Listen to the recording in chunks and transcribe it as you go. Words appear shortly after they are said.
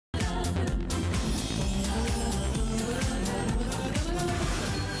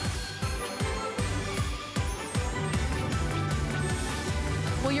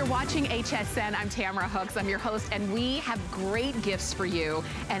watching HSN. I'm Tamara Hooks. I'm your host, and we have great gifts for you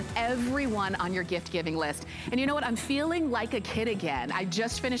and everyone on your gift giving list. And you know what? I'm feeling like a kid again. I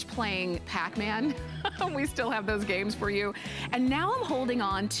just finished playing Pac-Man. We still have those games for you. And now I'm holding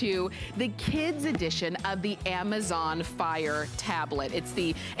on to the kids edition of the Amazon Fire tablet. It's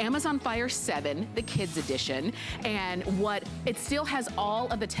the Amazon Fire 7, the kids edition. And what it still has all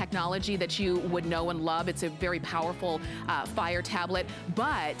of the technology that you would know and love. It's a very powerful Fire tablet,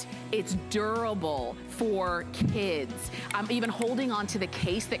 but it's durable for kids. I'm even holding on to the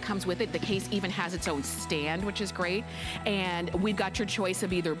case that comes with it. The case even has its own stand, which is great. And we've got your choice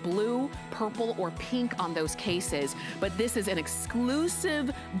of either blue, purple, or pink on those cases. But this is an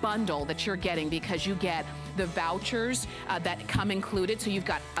exclusive bundle that you're getting because you get the vouchers that come included. So you've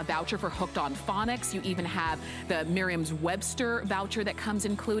got a voucher for Hooked on Phonics. You even have the Merriam-Webster voucher that comes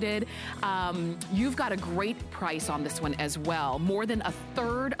included. You've got a great price on this one as well. More than a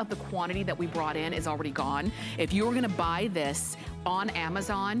third of the quantity that we brought in is already gone. If you were gonna buy this on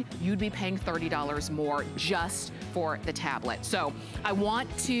Amazon, you'd be paying $30 more just for the tablet. So I want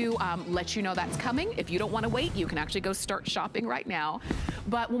to let you know that's coming. If you don't want to wait, you can actually go start shopping right now.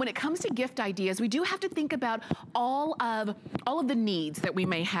 But when it comes to gift ideas, we do have to think about all of the needs that we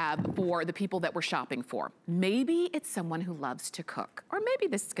may have for the people that we're shopping for. Maybe it's someone who loves to cook, or maybe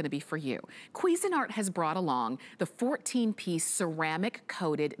this is going to be for you. Cuisinart has brought along the 14-piece ceramic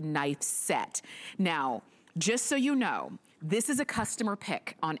coated knife set. Now, just so you know, this is a customer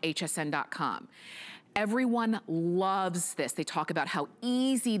pick on hsn.com. Everyone loves this. They talk about how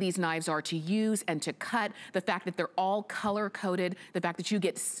easy these knives are to use and to cut, the fact that they're all color-coded, the fact that you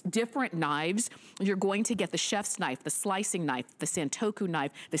get different knives. You're going to get the chef's knife, the slicing knife, the Santoku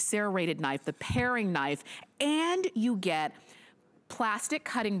knife, the serrated knife, the paring knife, and you get plastic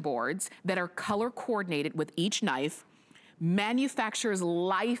cutting boards that are color-coordinated with each knife. Manufacturer's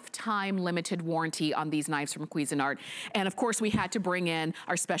lifetime limited warranty on these knives from Cuisinart. And of course, we had to bring in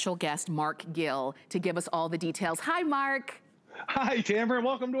our special guest, Mark Gill, to give us all the details. Hi, Mark. Hi, Tamara.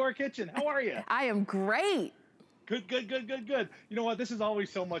 Welcome to our kitchen. How are you? I am great. Good, good, good, good, good. You know what? This is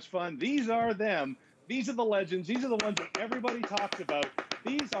always so much fun. These are them. These are the legends. These are the ones that everybody talks about.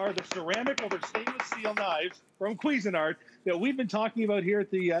 These are the ceramic over stainless steel knives from Cuisinart that we've been talking about here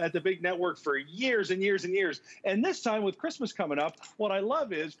at the big network for years and years and years. And this time with Christmas coming up, what I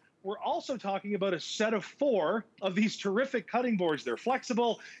love is we're also talking about a set of 4 of these terrific cutting boards. They're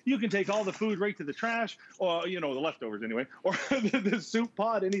flexible. You can take all the food right to the trash, or, you know, the leftovers anyway, or the soup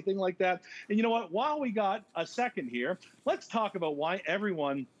pot, anything like that. And you know what? While we got a second here, let's talk about why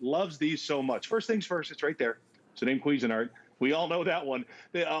everyone loves these so much. First things first, it's right there. It's the name Cuisinart. We all know that one.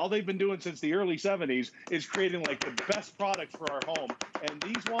 All they've been doing since the early 70s is creating like the best products for our home. And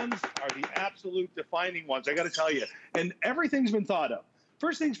these ones are the absolute defining ones, I got to tell you. And everything's been thought of.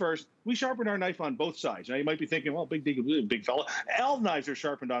 First things first, we sharpen our knife on both sides. Now you might be thinking, well, big fella. All knives are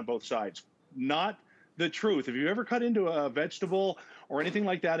sharpened on both sides. Not the truth. If you ever cut into a vegetable or anything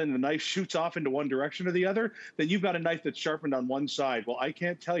like that and the knife shoots off into one direction or the other, then you've got a knife that's sharpened on one side. Well, I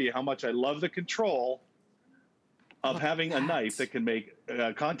can't tell you how much I love the control of having a knife that can make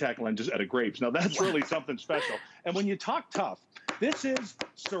contact lenses out of grapes. Now that's really something special. And when you talk tough, this is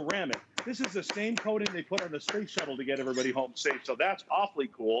ceramic. This is the same coating they put on the space shuttle to get everybody home safe. So that's awfully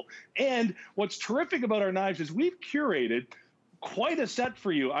cool. And what's terrific about our knives is we've curated quite a set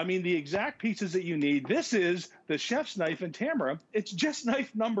for you. I mean, the exact pieces that you need. This is the chef's knife, and Tamara, it's just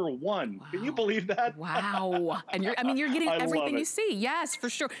knife number 1. Wow. Can you believe that? Wow. And you're getting everything you see. Yes, for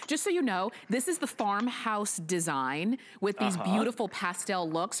sure. Just so you know, this is the farmhouse design with these beautiful pastel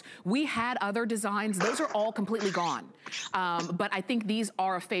looks. We had other designs. Those are all completely gone. But I think these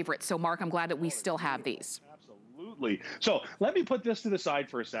are a favorite. So Mark, I'm glad that we still have these. Absolutely. So let me put this to the side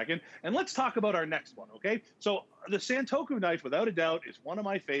for a second, and let's talk about our next one, okay? So the Santoku knife, without a doubt, is one of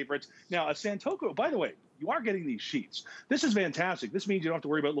my favorites. Now, a Santoku, by the way, you are getting these sheets. This is fantastic. This means you don't have to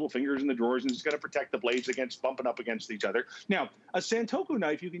worry about little fingers in the drawers, and it's going to protect the blades against bumping up against each other. Now, a Santoku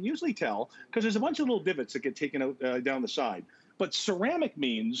knife, you can usually tell, because there's a bunch of little divots that get taken out down the side. But ceramic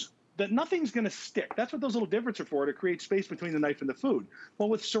means that nothing's going to stick. That's what those little divots are for, to create space between the knife and the food. Well,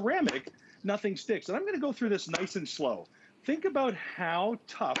 with ceramic, nothing sticks. And I'm going to go through this nice and slow. Think about how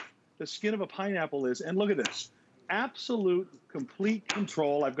tough the skin of a pineapple is. And look at this. Absolute, complete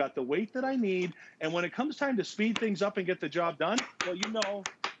control. I've got the weight that I need. And when it comes time to speed things up and get the job done, well, you know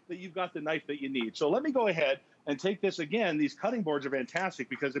that you've got the knife that you need. So let me go ahead and take this again. These cutting boards are fantastic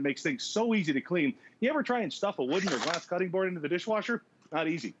because it makes things so easy to clean. You ever try and stuff a wooden or glass cutting board into the dishwasher? Not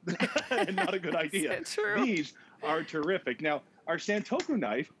easy. And not a good idea. True. These are terrific. Now, our Santoku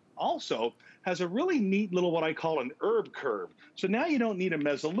knife also has a really neat little, what I call an herb curve. So now you don't need a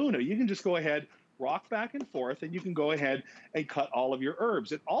mezzaluna. You can just go ahead, rock back and forth, and you can go ahead and cut all of your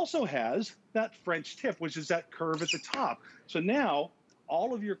herbs. It also has that French tip, which is that curve at the top. So now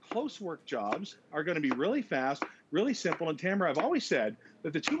all of your close work jobs are going to be really fast, really simple. And Tamara, I've always said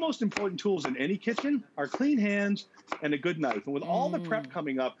that the two most important tools in any kitchen are clean hands and a good knife. And with all the prep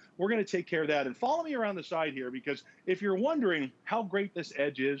coming up, we're going to take care of that. And follow me around the side here, because if you're wondering how great this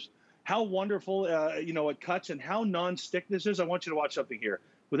edge is, how wonderful, it cuts, and how non-stick this is, I want you to watch something here.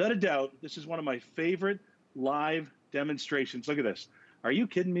 Without a doubt, this is one of my favorite live demonstrations. Look at this. Are you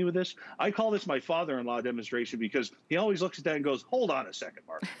kidding me with this? I call this my father-in-law demonstration, because he always looks at that and goes, hold on a second,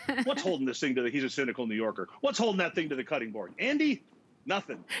 Mark. What's holding this thing to he's a cynical New Yorker. What's holding that thing to the cutting board? Andy?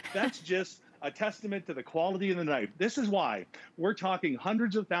 Nothing. That's just a testament to the quality of the knife. This is why we're talking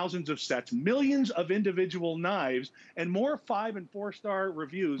hundreds of thousands of sets, millions of individual knives, and more 5- and 4-star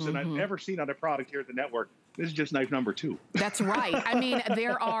reviews than I've ever seen on a product here at the network. This is just knife number 2. That's right. I mean,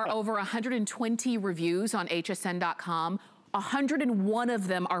 there are over 120 reviews on hsn.com. 101 of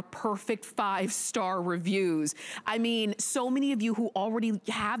them are perfect 5-star reviews. I mean, so many of you who already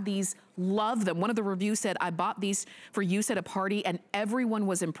have these love them. One of the reviews said, I bought these for use at a party, and everyone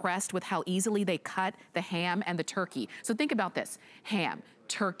was impressed with how easily they cut the ham and the turkey. So think about this: ham,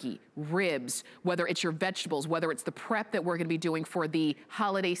 turkey, ribs, whether it's your vegetables, whether it's the prep that we're gonna be doing for the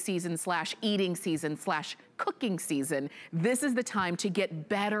holiday season / eating season / cooking season. This is the time to get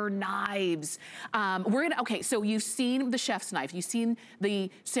better knives. Okay, so you've seen the chef's knife, you've seen the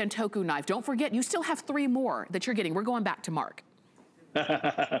Santoku knife. Don't forget, you still have 3 more that you're getting. We're going back to Mark.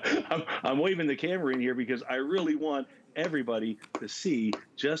 I'm waving the camera in here because I really want everybody to see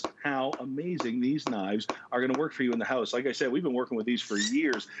just how amazing these knives are going to work for you in the house. Like I said, we've been working with these for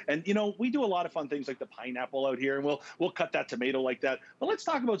years, and we do a lot of fun things like the pineapple out here, and we'll cut that tomato like that. But let's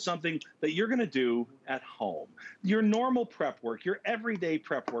talk about something that you're going to do at home. Your normal prep work, your everyday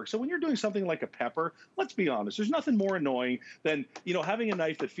prep work. So when you're doing something like a pepper, let's be honest, there's nothing more annoying than having a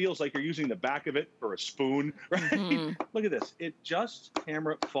knife that feels like you're using the back of it for a spoon, right? Look at this. It just,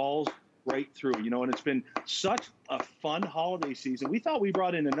 camera, falls right through, and it's been such a fun holiday season. We thought we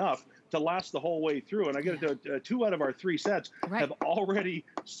brought in enough to last the whole way through, and I got to 2 out of our 3 sets have already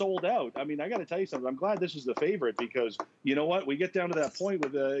sold out. I mean, I got to tell you something. I'm glad this is the favorite, because you know what? We get down to that point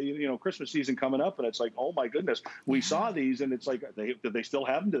with the Christmas season coming up, and it's like, oh my goodness, we saw these, and it's like, do they still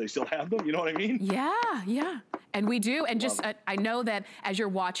have them? Do they still have them? You know what I mean? Yeah. And we do. And just, I know that as you're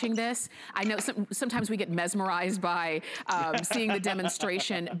watching this, I know sometimes we get mesmerized by seeing the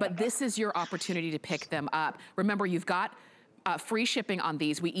demonstration, but this is your opportunity to pick them up. Remember, you've got free shipping on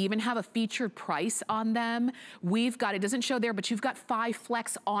these. We even have a featured price on them. We've got, it doesn't show there, but you've got 5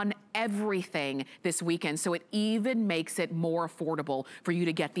 flex on everything this weekend. So it even makes it more affordable for you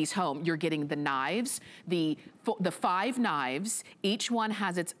to get these home. You're getting the knives, the 5 knives. Each one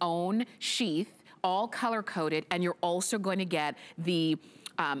has its own sheath, all color coded, and you're also going to get the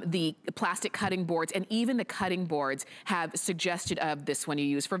plastic cutting boards, and even the cutting boards have suggested of this one you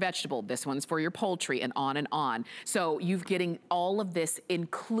use for vegetable, this one's for your poultry, and on and on. So you're getting all of this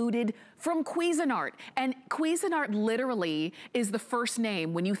included from Cuisinart. And Cuisinart literally is the first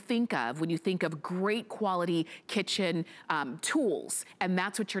name when you think of great quality kitchen tools, and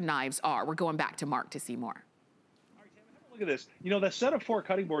that's what your knives are. We're going back to Mark to see more. Look at this. That set of 4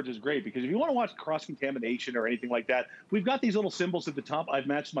 cutting boards is great, because if you want to watch cross-contamination or anything like that, we've got these little symbols at the top. I've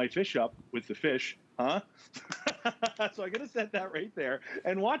matched my fish up with the fish, huh? So I'm going to set that right there.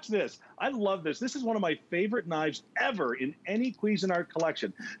 And watch this. I love this. This is one of my favorite knives ever in any Cuisinart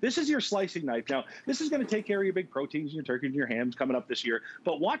collection. This is your slicing knife. Now, this is going to take care of your big proteins, your turkeys, and your hams coming up this year.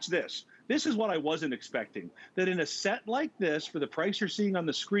 But watch this. This is what I wasn't expecting, that in a set like this, for the price you're seeing on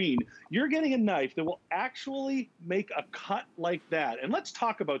the screen, you're getting a knife that will actually make a cut like that. And let's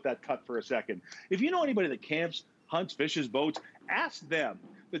talk about that cut for a second. If you know anybody that camps, hunts, fishes, boats, ask them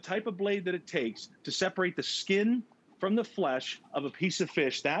the type of blade that it takes to separate the skin from the flesh of a piece of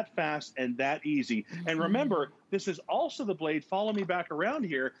fish that fast and that easy. And remember, this is also the blade, follow me back around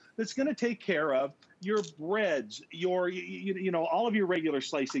here, that's going to take care of your breads, your, all of your regular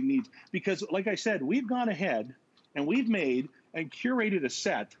slicing needs. Because like I said, we've gone ahead and we've made and curated a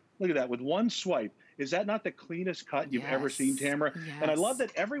set. Look at that, with one swipe. Is that not the cleanest cut you've ever seen, Tamara? Yes. And I love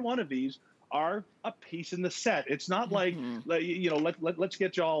that every one of these are a piece in the set. It's not like, let's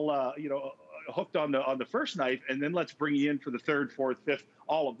get you all, hooked on the first knife, and then let's bring you in for the 3rd, 4th, 5th,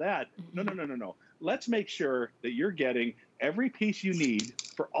 all of that. No. Let's make sure that you're getting every piece you need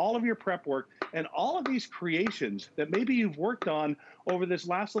for all of your prep work and all of these creations that maybe you've worked on over this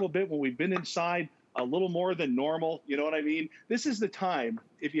last little bit when we've been inside a little more than normal. You know what I mean? This is the time.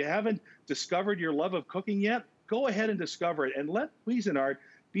 If you haven't discovered your love of cooking yet, go ahead and discover it and let Cuisinart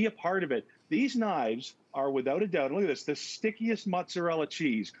be a part of it. These knives are without a doubt, look at this, the stickiest mozzarella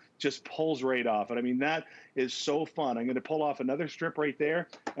cheese just pulls right off. And I mean, that is so fun. I'm going to pull off another strip right there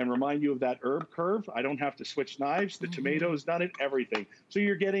and remind you of that herb curve. I don't have to switch knives. The tomatoes done it, everything. So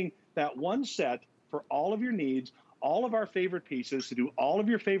you're getting that one set for all of your needs, all of our favorite pieces to do all of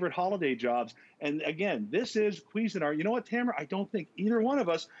your favorite holiday jobs. And again, this is Cuisinart. You know what, Tamara? I don't think either one of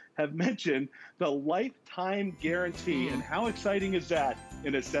us have mentioned the lifetime guarantee. And how exciting is that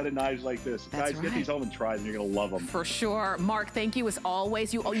in a set of knives like this? That's Guys, right. get these home and try them. You're going to love them. For sure. Mark, thank you as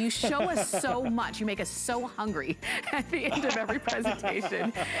always. You show us so much. You make us so hungry at the end of every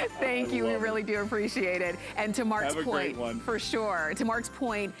presentation. Thank you. We really do appreciate it. And to Mark's point, for sure, to Mark's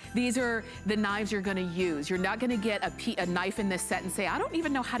point, these are the knives you're going to use. You're not going to get a knife in this set and say, I don't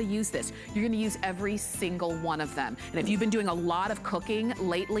even know how to use this. You're going to use every single one of them. And if you've been doing a lot of cooking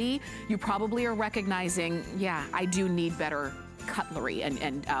lately, you probably are recognizing, yeah, I do need better cutlery,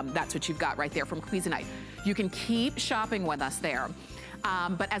 and that's what you've got right there from Cuisinart. You can keep shopping with us there.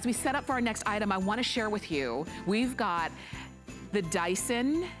 But as we set up for our next item, I want to share with you, we've got the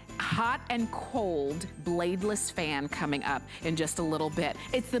Dyson hot and cold bladeless fan coming up in just a little bit.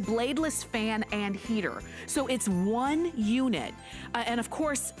 It's the bladeless fan and heater. So it's one unit. And of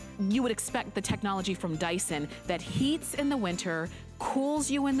course, you would expect the technology from Dyson that heats in the winter, cools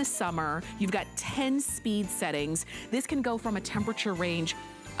you in the summer. You've got 10 speed settings. This can go from a temperature range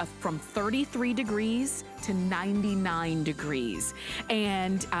from 33 degrees to 99 degrees.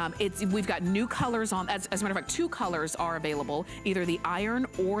 And we've got new colors on, as a matter of fact, 2 colors are available, either the iron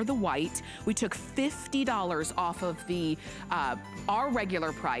or the white. We took $50 off of our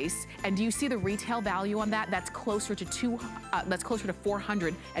regular price. And do you see the retail value on that? That's closer to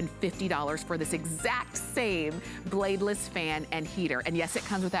 $450 for this exact same bladeless fan and heater. And yes, it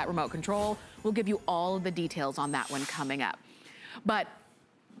comes with that remote control. We'll give you all of the details on that one coming up. But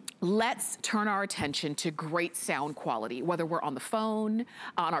let's turn our attention to great sound quality, whether we're on the phone,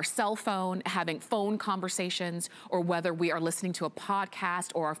 on our cell phone, having phone conversations, or whether we are listening to a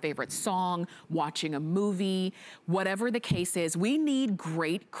podcast or our favorite song, watching a movie, whatever the case is, we need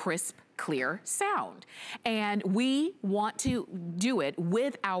great, crisp, clear sound. And we want to do it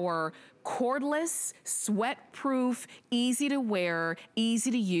with our cordless, sweat-proof, easy-to-wear,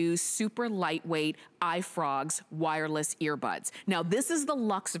 easy-to-use, super lightweight iFrogs wireless earbuds. Now, this is the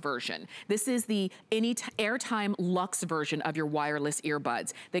luxe version. This is the Airtime Luxe version of your wireless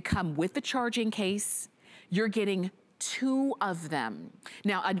earbuds. They come with the charging case. You're getting 2 of them.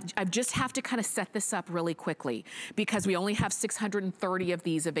 Now, I just have to kind of set this up really quickly because we only have 630 of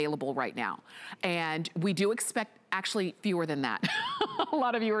these available right now. And we do expect actually fewer than that. A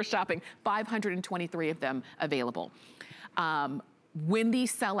lot of you are shopping. 523 of them available. When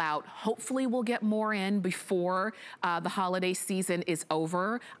these sell out, hopefully we'll get more in before the holiday season is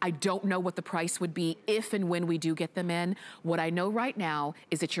over. I don't know what the price would be if and when we do get them in. What I know right now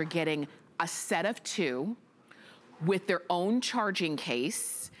is that you're getting a set of 2 with their own charging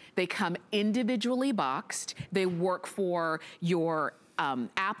case. They come individually boxed. They work for your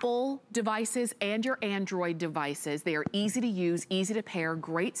Apple devices and your Android devices. They are easy to use, easy to pair,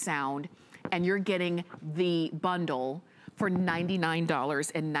 great sound, and you're getting the bundle for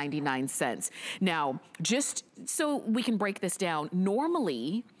 $99.99. Now, just so we can break this down,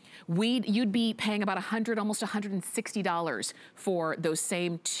 normally, you'd be paying about almost $160 for those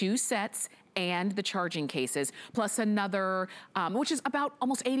same 2 sets and the charging cases, plus another, which is about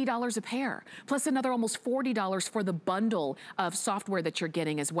almost $80 a pair, plus another almost $40 for the bundle of software that you're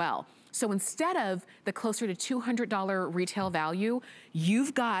getting as well. So instead of the closer to $200 retail value,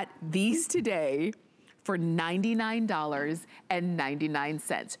 you've got these today for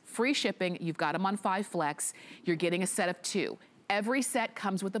 $99.99. Free shipping, you've got them on 5 Flex, you're getting a set of 2. Every set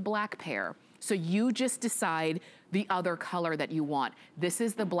comes with a black pair. So you just decide the other color that you want. This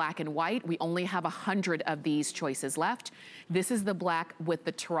is the black and white. We only have 100 of these choices left. This is the black with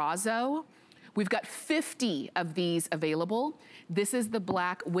the terrazzo. We've got 50 of these available. This is the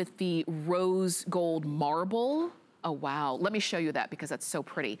black with the rose gold marble. Oh, wow. Let me show you that because that's so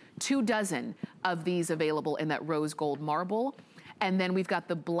pretty. 24 of these available in that rose gold marble. And then we've got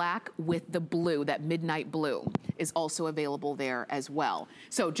the black with the blue, that midnight blue is also available there as well.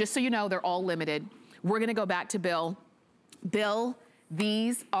 So just so you know, they're all limited. We're gonna go back to Bill. Bill,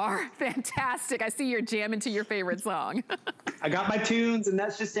 these are fantastic. I see you're jamming to your favorite song. I got my tunes and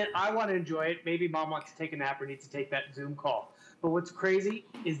that's just it. I wanna enjoy it. Maybe mom wants to take a nap or needs to take that Zoom call. But what's crazy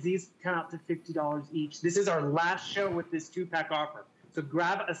is these come out to $50 each. This is our last show with this 2-pack offer. So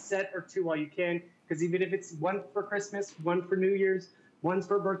grab a set or 2 while you can, because even if it's one for Christmas, one for New Year's, one's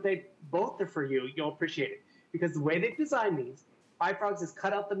for birthday, both are for you. You'll appreciate it. Because the way they've designed these, iFrogs has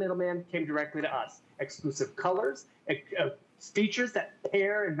cut out the middleman, came directly to us. Exclusive colors, features that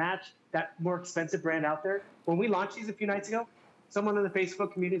pair and match that more expensive brand out there. When we launched these a few nights ago, someone in the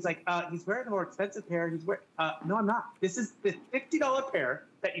Facebook community is like, he's wearing the more expensive pair. He's wearing, no, I'm not. This is the $50 pair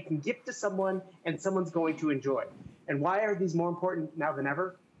that you can gift to someone and someone's going to enjoy. And why are these more important now than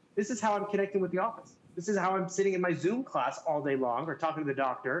ever? This is how I'm connecting with the office. This is how I'm sitting in my Zoom class all day long or talking to the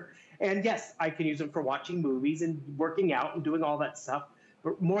doctor. And yes, I can use them for watching movies and working out and doing all that stuff.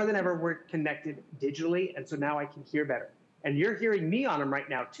 But more than ever, we're connected digitally. And so now I can hear better. And you're hearing me on them right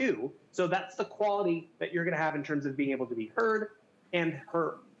now, too. So that's the quality that you're going to have in terms of being able to be heard and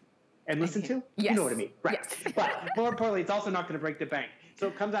heard and listen to. Yes. You know what I mean. Right. Yes. But more importantly, it's also not going to break the bank. So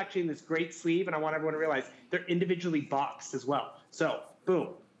it comes actually in this great sleeve. And I want everyone to realize they're individually boxed as well. So boom,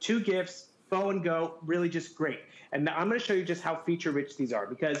 2 gifts, bow and go, really just great. And I'm going to show you just how feature rich these are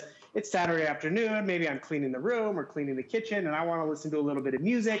because it's Saturday afternoon. Maybe I'm cleaning the room or cleaning the kitchen and I want to listen to a little bit of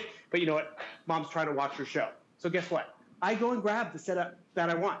music. But you know what? Mom's trying to watch her show. So guess what? I go and grab the setup that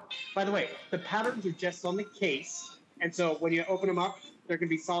I want. By the way, the patterns are just on the case. And so when you open them up, they're going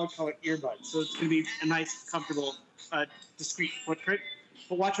to be solid color earbuds. So it's going to be a nice, comfortable, discreet footprint.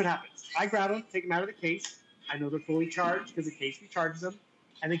 But watch what happens. I grab them, take them out of the case. I know they're fully charged because the case recharges them.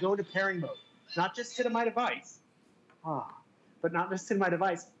 And they go into pairing mode. Not just to my device, but not just to my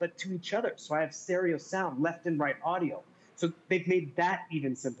device, but to each other. So I have stereo sound, left and right audio. So they've made that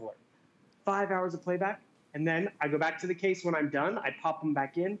even simpler. 5 hours of playback. And then I go back to the case when I'm done. I pop them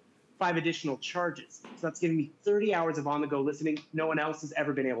back in. 5 additional charges. So that's giving me 30 hours of on-the-go listening. No one else has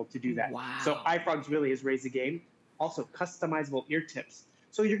ever been able to do that. Wow. So iFrogs really has raised the game. Also, customizable ear tips.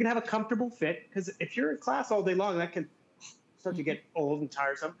 So you're going to have a comfortable fit because if you're in class all day long, that can start to get old and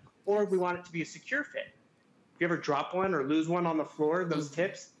tiresome. Or we want it to be a secure fit. If you ever drop one or lose one on the floor, those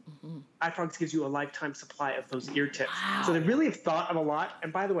tips, iFrogs gives you a lifetime supply of those ear tips. Wow. So they really have thought of a lot.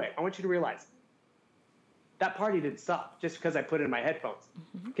 And by the way, I want you to realize that party didn't stop just because I put it in my headphones.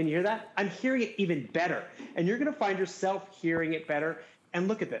 Can you hear that? I'm hearing it even better. And you're going to find yourself hearing it better. And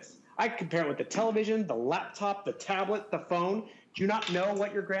look at this. I compare it with the television, the laptop, the tablet, the phone. Do you not know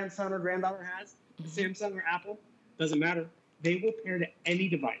what your grandson or granddaughter has? Samsung or Apple? Doesn't matter. They will pair to any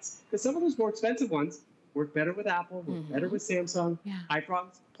device. Because some of those more expensive ones work better with Apple, work better with Samsung. Yeah.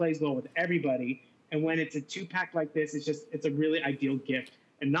 iFrogs plays well with everybody. And when it's a 2-pack like this, it's a really ideal gift.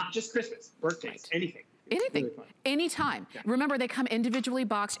 And not just Christmas, birthdays, anything. Anything, really anytime. Yeah. Remember, they come individually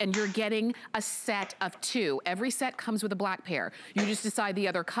boxed and you're getting a set of 2. Every set comes with a black pair. You just decide the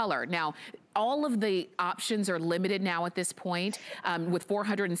other color. Now, all of the options are limited now at this point with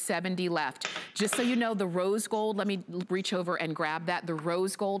 470 left. Just so you know, the rose gold, let me reach over and grab that. The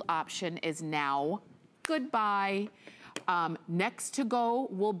rose gold option is now goodbye. Next to go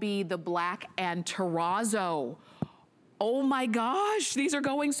will be the black and terrazzo. Oh my gosh, these are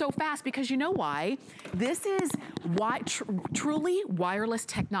going so fast because you know why? This is truly wireless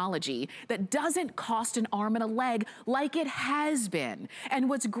technology that doesn't cost an arm and a leg like it has been. And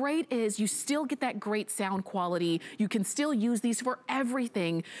what's great is you still get that great sound quality. You can still use these for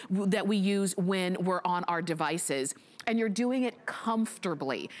everything that we use when we're on our devices. And you're doing it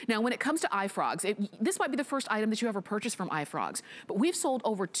comfortably. Now, when it comes to iFrogs, this might be the first item that you ever purchased from iFrogs, but we've sold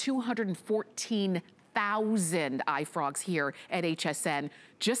over 214,000 iFrogs here at HSN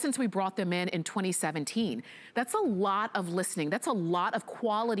just since we brought them in 2017. That's a lot of listening. That's a lot of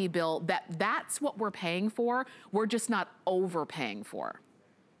quality bill. That's what we're paying for. We're just not overpaying for.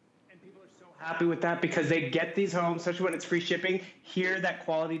 And people are so happy with that because they get these home, especially when it's free shipping, hear that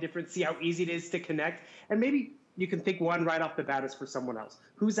quality difference, see how easy it is to connect. And maybe you can think one right off the bat is for someone else.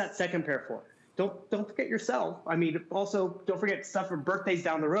 Who's that second pair for? Don't forget yourself. I mean, also don't forget stuff for birthdays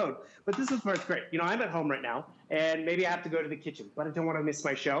down the road. But this is where it's great. You know, I'm at home right now, and maybe I have to go to the kitchen, but I don't want to miss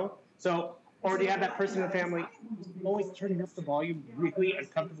my show. So, or do you have that person in the family always turning up the volume really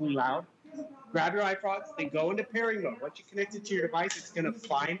uncomfortably loud? Grab your iFrogs, then go into pairing mode. Once you connect it to your device, it's going to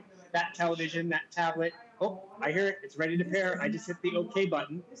find that television, that tablet. Oh, I hear it. It's ready to pair. I just hit the OK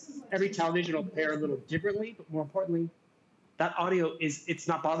button. Every television will pair a little differently, but more importantly, that audio it's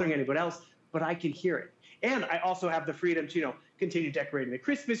not bothering anybody else, but I can hear it. And I also have the freedom to, you know, continue decorating the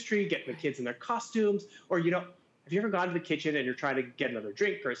Christmas tree, getting the kids in their costumes, or, you know, have you ever gone to the kitchen and you're trying to get another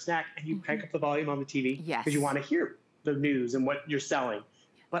drink or a snack and you crank up the volume on the TV? Yes. Because you want to hear the news and what you're selling.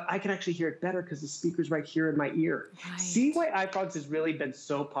 But I can actually hear it better because the speaker's right here in my ear. Right. See why iFrogs has really been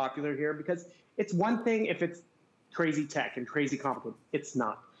so popular here? Because it's one thing if it's crazy tech and crazy complicated. It's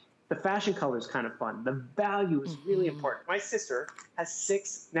not. The fashion color is kind of fun. The value is really important. My sister has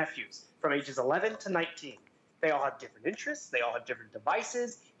 6 nephews from ages 11 to 19. They all have different interests. They all have different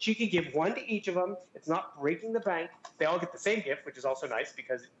devices. She can give one to each of them. It's not breaking the bank. They all get the same gift, which is also nice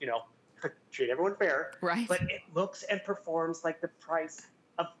because, you know, treat everyone fair. Right. But it looks and performs like the price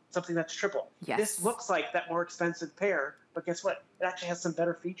of something that's triple. Yes. This looks like that more expensive pair, but guess what? It actually has some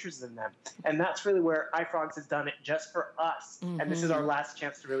better features than them. And that's really where iFrogs has done it just for us. And this is our last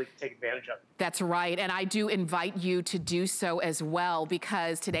chance to really take advantage of it. That's right, and I do invite you to do so as well,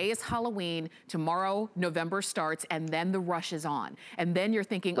 because today is Halloween, tomorrow November starts, and then the rush is on. And then you're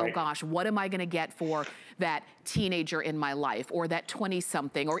thinking, oh gosh, what am I gonna get for that teenager in my life, or that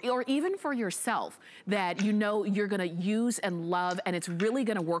 20-something, or even for yourself, that you know you're gonna use and love, and it's really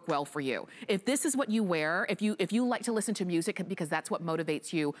gonna work well for you. If this is what you wear, if you like to listen to music because that's what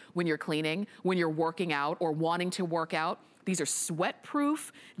motivates you when you're cleaning, when you're working out, or wanting to work out, these are sweat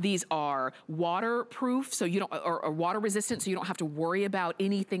proof, these are waterproof, so you don't, or water resistant, so you don't have to worry about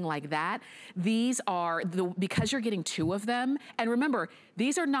anything like that. These are, because you're getting 2 of them, and remember,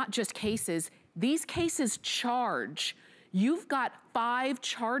 these are not just cases, these cases charge. You've got 5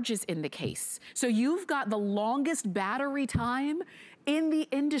 charges in the case. So you've got the longest battery time in the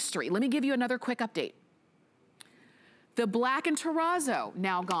industry. Let me give you another quick update. The black and terrazzo,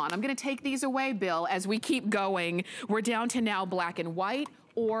 now gone. I'm gonna take these away, Bill, as we keep going. We're down to now black and white,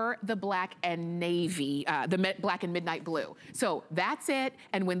 or the black and navy, the black and midnight blue. So that's it,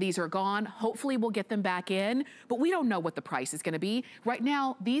 and when these are gone, hopefully we'll get them back in, but we don't know what the price is gonna be. Right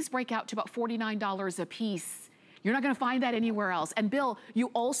now, these break out to about $49 a piece. You're not gonna find that anywhere else. And Bill, you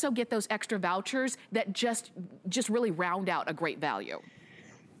also get those extra vouchers that just really round out a great value.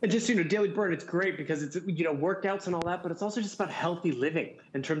 And just, you know, Daily Burn, it's great because it's, you know, workouts and all that, but it's also just about healthy living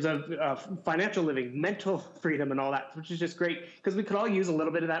in terms of financial living, mental freedom and all that, which is just great because we could all use a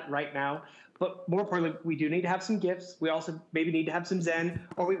little bit of that right now. But more importantly, we do need to have some gifts. We also maybe need to have some Zen,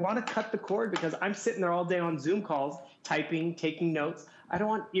 or we want to cut the cord because I'm sitting there all day on Zoom calls, typing, taking notes. I don't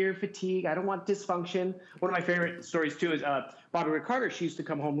want ear fatigue. I don't want dysfunction. One of my favorite stories too is Bobby Ricardo. She used to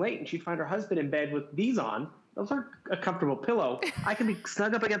come home late and she'd find her husband in bed with these on. Those aren't a comfortable pillow. I can be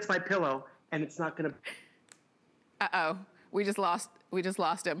snug up against my pillow and it's not gonna. Uh-oh, we just lost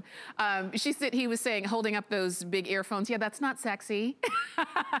him. He was saying, holding up those big earphones. Yeah, that's not sexy.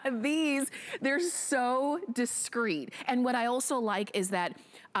 They're so discreet. And what I also like is that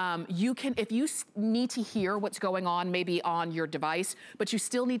you can, if you need to hear what's going on maybe on your device, but you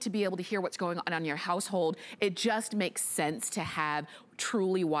still need to be able to hear what's going on your household, it just makes sense to have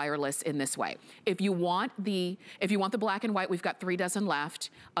truly wireless in this way. If you want the black and white, we've got 3 dozen left.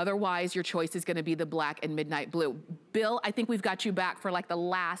 Otherwise, your choice is gonna be the black and midnight blue. Bill, I think we've got you back for like the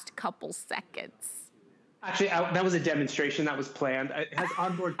last couple seconds. Actually, that was a demonstration that was planned. It has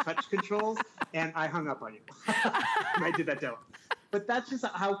onboard touch controls, and I hung up on you. I did that demo. But that's just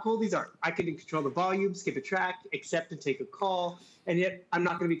how cool these are. I can control the volume, skip a track, accept and take a call, and yet I'm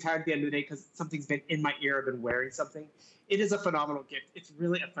not going to be tired at the end of the day because something's been in my ear. I've been wearing something. It is a phenomenal gift. It's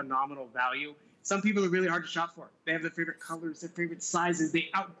really a phenomenal value. Some people are really hard to shop for. They have their favorite colors, their favorite sizes. They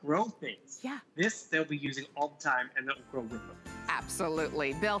outgrow things. Yeah. This they'll be using all the time, and they'll grow with them.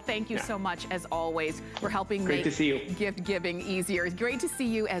 Absolutely. Bill, thank you so much, as always, for helping Great to see you. gift giving easier. It's great to see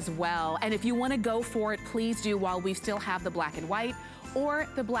you as well. And if you want to go for it, please do while we still have the black and white or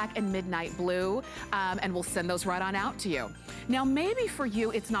the black and midnight blue, and we'll send those right on out to you. Now, maybe for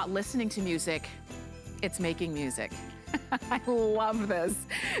you, it's not listening to music, it's making music. I love this.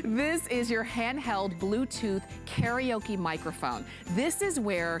 This is your handheld Bluetooth karaoke microphone. This is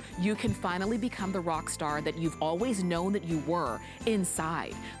where you can finally become the rock star that you've always known that you were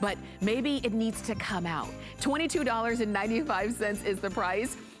inside, but maybe it needs to come out. $22.95 is the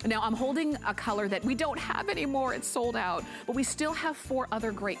price. Now, I'm holding a color that we don't have anymore. It's sold out, but we still have 4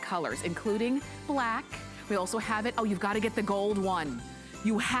 other great colors, including black. We also have it. Oh, you've got to get the gold one.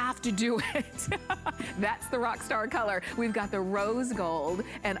 You have to do it. That's the rock star color. We've got the rose gold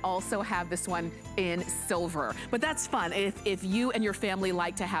and also have this one in silver. But that's fun. If you and your family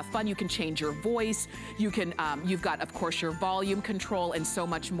like to have fun, you can change your voice. You can, you've got, of course, your volume control and so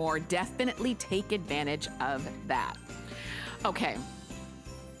much more. Definitely take advantage of that. Okay,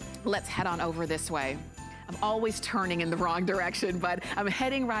 let's head on over this way. I'm always turning in the wrong direction, but I'm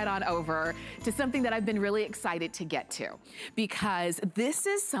heading right on over to something that I've been really excited to get to, because this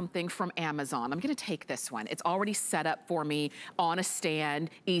is something from Amazon. I'm gonna take this one. It's already set up for me on a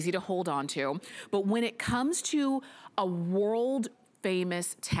stand, easy to hold on to. But when it comes to a world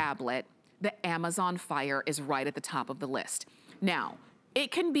famous tablet, the Amazon Fire is right at the top of the list. Now, It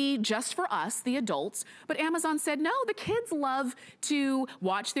can be just for us, the adults, but Amazon said, no, the kids love to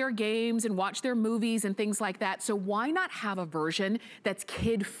watch their games and watch their movies and things like that, so why not have a version that's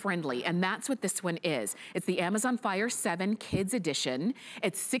kid-friendly? And that's what this one is. It's the Amazon Fire 7 Kids Edition.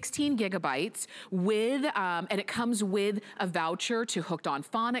 It's 16 gigabytes with, and it comes with a voucher to Hooked on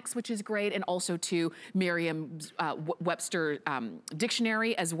Phonics, which is great, and also to Merriam-Webster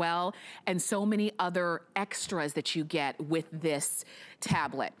dictionary as well, and so many other extras that you get with this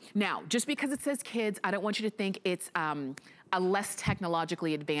tablet. Now, just because it says kids, I don't want you to think it's a less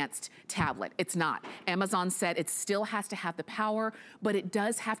technologically advanced tablet. It's not. Amazon said it still has to have the power, but it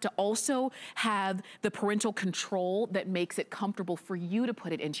does have to also have the parental control that makes it comfortable for you to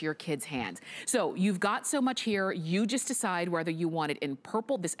put it into your kids' hands. So you've got so much here, you just decide whether you want it in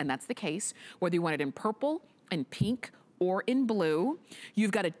purple, and that's the case, whether you want it in purple, in pink, or in blue.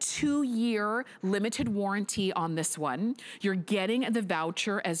 You've got a 2-year limited warranty on this one. You're getting the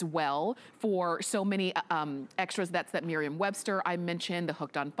voucher as well for so many extras. That's that Merriam-Webster I mentioned, the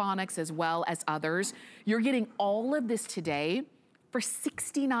Hooked on Phonics, as well as others. You're getting all of this today for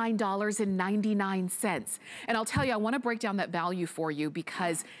 $69.99. And I'll tell you, I wanna break down that value for you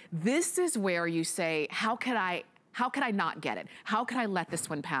because this is where you say, how could I not get it? How could I let this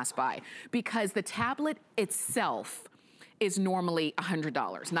one pass by? Because the tablet itself is normally $100,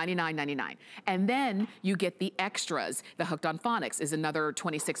 $99.99. And then you get the extras. The Hooked on Phonics is another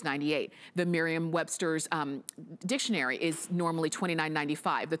 $26.98. The Merriam-Webster's dictionary is normally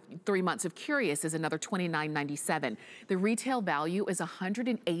 $29.95. The 3 months of Curious is another $29.97. The retail value is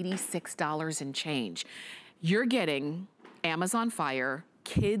 $186 and change. You're getting Amazon Fire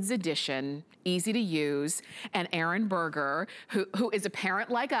Kids Edition, easy to use, and Aaron Berger, who is a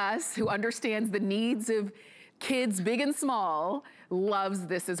parent like us, who understands the needs of kids big and small, loves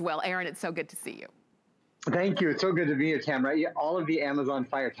this as well. Aaron, it's so good to see you. Thank you. It's so good to be here, Tamara. Yeah, all of the Amazon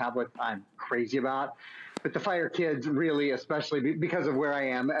Fire tablets I'm crazy about. But the Fire Kids really, especially because of where I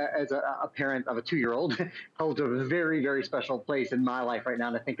am as a parent of a 2-year-old, holds a very, very special place in my life right now,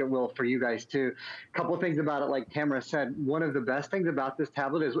 and I think it will for you guys too. A couple of things about it, like Tamara said, one of the best things about this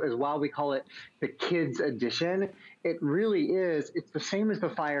tablet is while we call it the Kids Edition, it really is, it's the same as the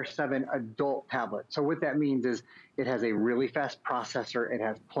Fire 7 adult tablet. So what that means is it has a really fast processor, it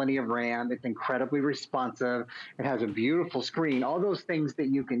has plenty of RAM, it's incredibly responsive, it has a beautiful screen, all those things that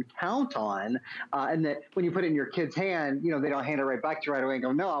you can count on, and that when you put it in your kid's hand, you know, they don't hand it right back to you right away and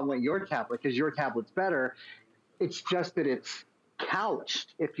go, no, I want your tablet because your tablet's better. It's just that it's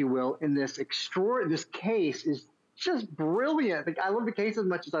couched, if you will, in this this case is just brilliant. I love the case as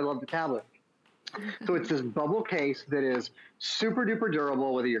much as I love the tablet. So it's this bubble case that is super duper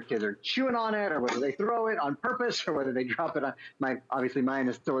durable, whether your kids are chewing on it or whether they throw it on purpose or whether they drop it on, obviously mine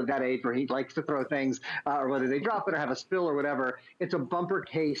is still at that age where he likes to throw things, or whether they drop it or have a spill or whatever. It's a bumper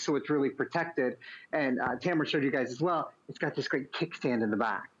case, so it's really protected. And Tamara showed you guys as well, it's got this great kickstand in the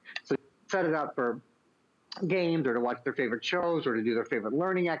back. So set it up for games or to watch their favorite shows or to do their favorite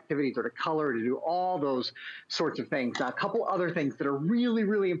learning activities or to color or to do all those sorts of things. Now, a couple other things that are really,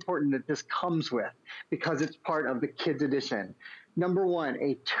 really important that this comes with because it's part of the Kids Edition. Number one,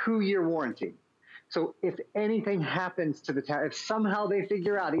 a 2-year warranty. So if anything happens to the tablet, if somehow they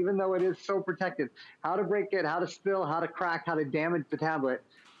figure out, even though it is so protected, how to break it, how to spill, how to crack, how to damage the tablet,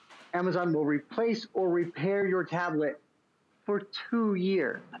 Amazon will replace or repair your tablet for 2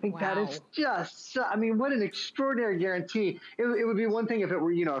 years. I think that is just, I mean, what an extraordinary guarantee. It would be one thing if it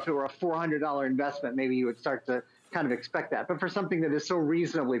were, you know, if it were a $400 investment, maybe you would start to kind of expect that. But for something that is so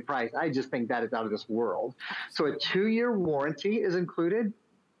reasonably priced, I just think that is out of this world. So a 2-year warranty is included,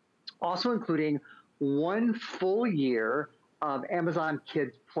 also including 1 full year of Amazon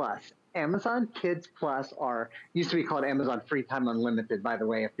Kids Plus. Amazon Kids Plus used to be called Amazon Free Time Unlimited, by the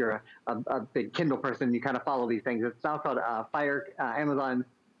way, if you're a big Kindle person, you kind of follow these things. It's now called Fire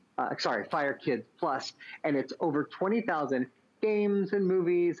Kids Plus, and it's over 20,000 games and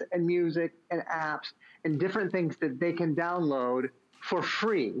movies and music and apps and different things that they can download for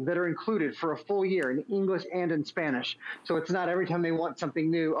free that are included for a full year in English and in Spanish. So it's not every time they want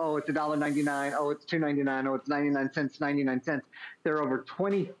something new, oh, it's $1.99, oh, it's $2.99, oh, it's 99 cents, 99 cents. There are over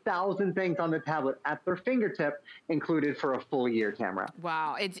 20,000 things on the tablet at their fingertip included for a full year, Tamara.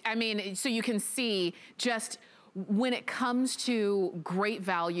 Wow. I mean, so you can see just when it comes to great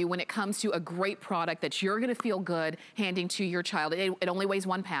value, when it comes to a great product that you're gonna feel good handing to your child, it only weighs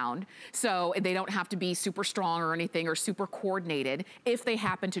 1 pound, so they don't have to be super strong or anything or super coordinated. If they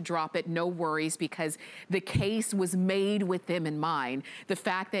happen to drop it, no worries, because the case was made with them in mind. The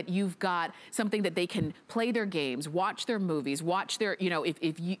fact that you've got something that they can play their games, watch their movies, watch their, you know,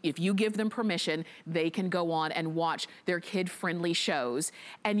 if you give them permission, they can go on and watch their kid-friendly shows,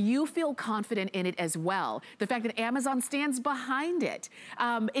 and you feel confident in it as well. The fact that Amazon stands behind it,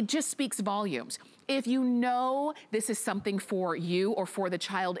 it just speaks volumes. If you know this is something for you or for the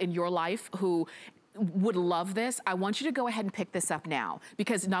child in your life who would love this, I want you to go ahead and pick this up now,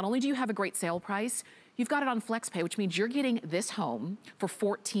 because not only do you have a great sale price, you've got it on FlexPay, which means you're getting this home for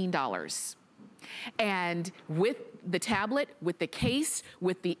 $14. And with the tablet, with the case,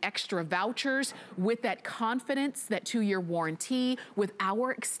 with the extra vouchers, with that confidence, that 2-year warranty, with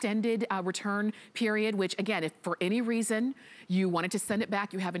our extended return period, which again, if for any reason you wanted to send it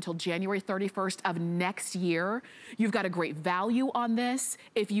back, you have until January 31st of next year. You've got a great value on this.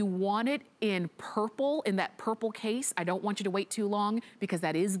 If you want it in purple, in that purple case, I don't want you to wait too long, because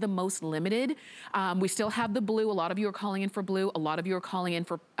that is the most limited. We still have the blue. A lot of you are calling in for blue. A lot of you are calling in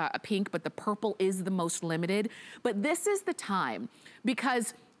for a pink, but the purple is the most limited. But this is the time,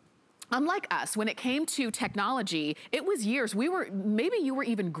 because unlike us, when it came to technology, it was years. Maybe you were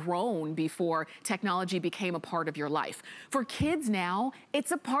even grown before technology became a part of your life. For kids now,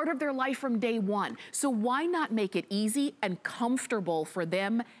 it's a part of their life from day one. So why not make it easy and comfortable for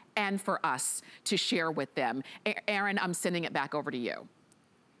them and for us to share with them? Aaron, I'm sending it back over to you.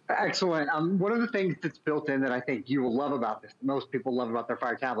 Excellent. One of the things that's built in that I think you will love about this, most people love about their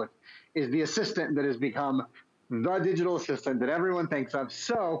Fire tablets, is the assistant that has become the digital assistant that everyone thinks of.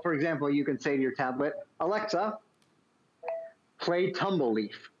 So, for example, you can say to your tablet, Alexa, play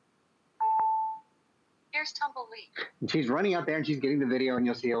Tumbleleaf. Here's Tumbleleaf. And she's running out there and she's getting the video, and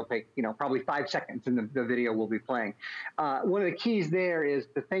you'll see it'll take, probably 5 seconds, and the video will be playing. One of the keys there is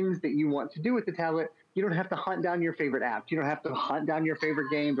the things that you want to do with the tablet. You don't have to hunt down your favorite apps. You don't have to hunt down your favorite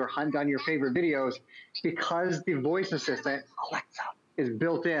games or hunt down your favorite videos, because the voice assistant, Alexa, is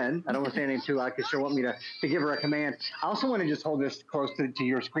built in. I don't want to say her name too loud because she'll want me to give her a command. I also want to just hold this close to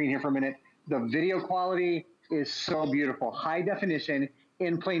your screen here for a minute. The video quality is so beautiful. High definition,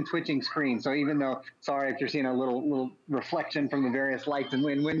 in-plane twitching screen. So even though, sorry if you're seeing a little reflection from the various lights and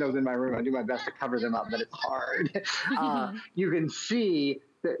windows in my room, I do my best to cover them up, but it's hard. You can see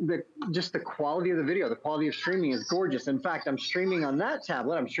just the quality of the video, the quality of streaming is gorgeous. In fact, I'm streaming on that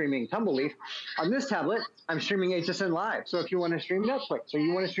tablet. I'm streaming Tumbleleaf. On this tablet, I'm streaming HSN Live. So if you want to stream Netflix, or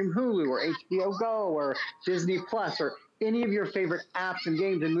you want to stream Hulu or HBO Go or Disney Plus or any of your favorite apps and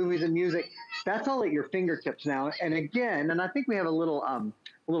games and movies and music, that's all at your fingertips now. And again, and I think we have a little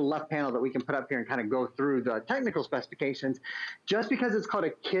left panel that we can put up here and kind of go through the technical specifications. Just because it's called a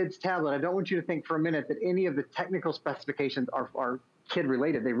kid's tablet, I don't want you to think for a minute that any of the technical specifications are kid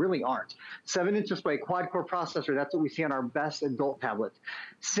related. They really aren't. 7-inch display, quad-core processor, that's what we see on our best adult tablets.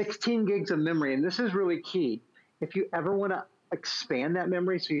 16 gigs of memory, and this is really key. If you ever want to expand that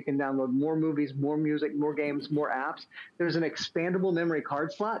memory so you can download more movies, more music, more games, more apps, there's an expandable memory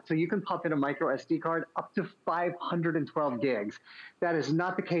card slot, so you can pop in a micro SD card up to 512 gigs. That is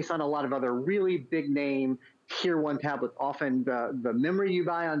not the case on a lot of other really big name tier 1 tablets. Often the memory you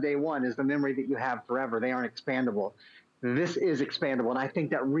buy on day one is the memory that you have forever. They aren't expandable. This is expandable, and I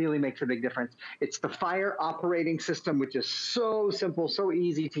think that really makes a big difference. It's the Fire operating system, which is so simple, so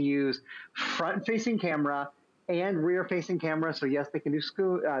easy to use. Front-facing camera and rear-facing camera. So yes, they can do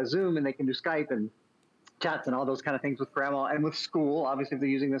Zoom, and they can do Skype and chats and all those kind of things with grandma and with school. Obviously, if they're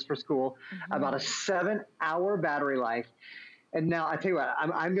using this for school, about a 7-hour battery life. And now I tell you what,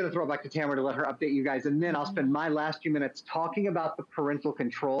 I'm going to throw it back to Tamara to let her update you guys. And then I'll spend my last few minutes talking about the parental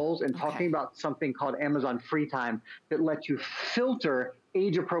controls and talking about something called Amazon Free Time that lets you filter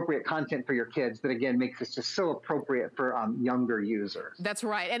age-appropriate content for your kids that, again, makes this just so appropriate for younger users. That's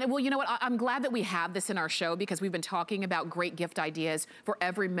right. And well, you know what? I'm glad that we have this in our show, because we've been talking about great gift ideas for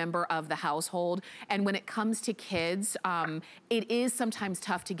every member of the household. And when it comes to kids, it is sometimes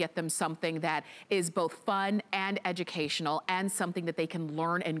tough to get them something that is both fun and educational and something that they can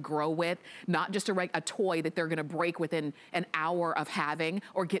learn and grow with, not just a toy that they're going to break within an hour of having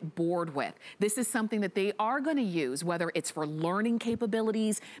or get bored with. This is something that they are going to use, whether it's for learning capabilities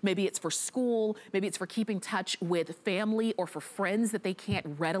responsibilities. Maybe it's for school. Maybe it's for keeping touch with family or for friends that they can't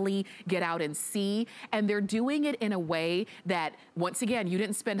readily get out and see. And they're doing it in a way that, once again, you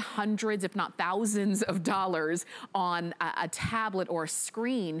didn't spend hundreds, if not thousands of dollars on a tablet or a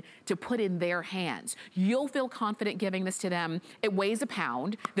screen to put in their hands. You'll feel confident giving this to them. It weighs a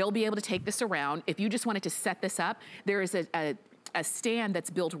pound. They'll be able to take this around. If you just wanted to set this up, there is a stand that's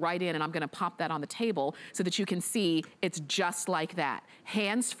built right in, and I'm gonna pop that on the table so that you can see it's just like that,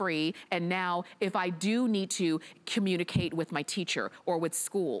 hands-free. And now if I do need to communicate with my teacher or with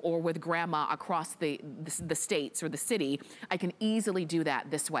school or with grandma across the states or the city, I can easily do that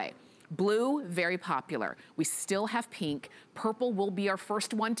this way. Blue, very popular. We still have pink. Purple will be our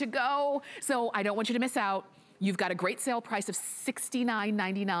first one to go, so I don't want you to miss out. You've got a great sale price of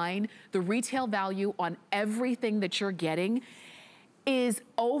 $69.99. The retail value on everything that you're getting is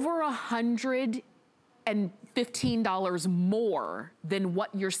over $115 more than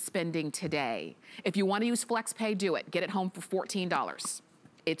what you're spending today. If you want to use FlexPay, do it. Get it home for $14.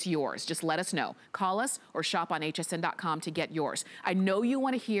 It's yours. Just let us know. Call us or shop on hsn.com to get yours. I know you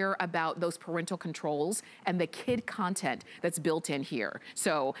want to hear about those parental controls and the kid content that's built in here.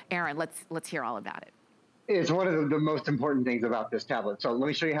 So, Aaron, let's hear all about it. It's one of the most important things about this tablet. So let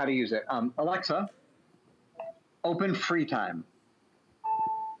me show you how to use it. Alexa, open free time.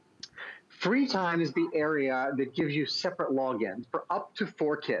 Free time is the area that gives you separate logins for up to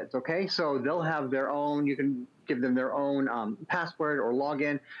 4 kids, okay? So they'll have their own, you can give them their own password or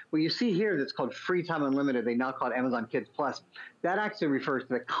login. What you see here that's called Free Time Unlimited, they now call it Amazon Kids Plus, that actually refers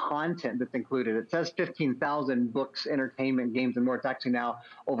to the content that's included. It says 15,000 books, entertainment, games, and more. It's actually now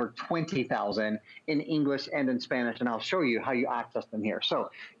over 20,000 in English and in Spanish, and I'll show you how you access them here. So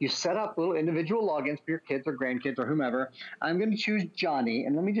you set up little individual logins for your kids or grandkids or whomever. I'm going to choose Johnny,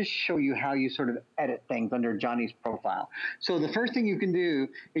 and let me just show you how you sort of edit things under Johnny's profile. So the first thing you can do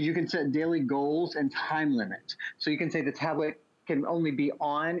is you can set daily goals and time limits. So you can say the tablet can only be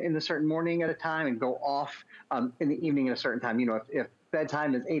on in a certain morning at a time and go off in the evening at a certain time. You know, if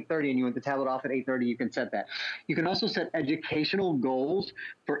bedtime is 8:30 and you want the tablet off at 8:30, you can set that. You can also set educational goals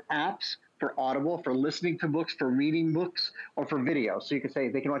for apps, for Audible, for listening to books, for reading books, or for videos. So you can say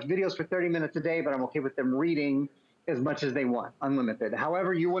they can watch videos for 30 minutes a day, but I'm okay with them reading as much as they want, unlimited.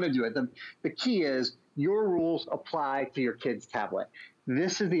 However you want to do it. The key is your rules apply to your kid's tablet.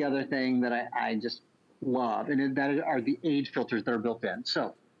 This is the other thing that I just love, and that are the age filters that are built in.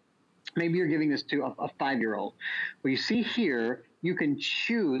 So maybe you're giving this to a 5-year-old. Well, you see here, you can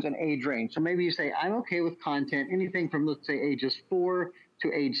choose an age range. So maybe you say, I'm okay with content, anything from, let's say, ages 4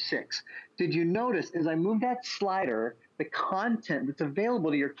 to age 6. Did you notice as I move that slider, the content that's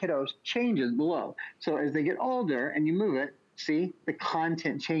available to your kiddos changes below. So as they get older and you move it, see, the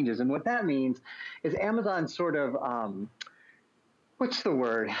content changes. And what that means is Amazon sort of, what's the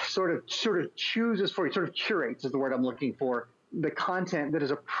word? Sort of chooses for you, sort of curates is the word I'm looking for, the content that is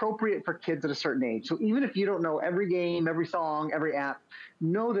appropriate for kids at a certain age. So even if you don't know every game, every song, every app,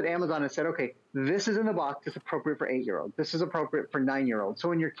 know that Amazon has said, okay, this is in the box that's appropriate for 8-year-olds. This is appropriate for 9-year-olds. So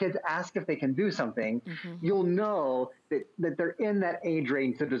when your kids ask if they can do something, you'll know that they're in that age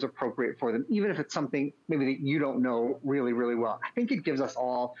range that is appropriate for them, even if it's something maybe that you don't know really, really well. I think it gives us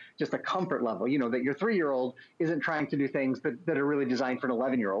all just a comfort level, you know, that your 3-year-old isn't trying to do things that are really designed for an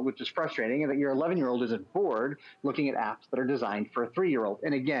 11-year-old, which is frustrating, and that your 11-year-old isn't bored looking at apps that are designed for a 3-year-old.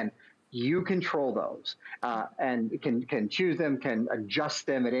 And again, you control those and can choose them, can adjust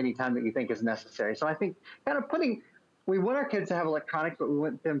them at any time that you think is necessary. So I think kind of we want our kids to have electronics, but we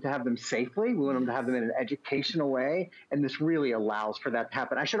want them to have them safely. We want them to have them in an educational way. And this really allows for that to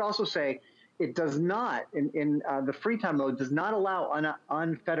happen. I should also say, it does not, in the free time mode, does not allow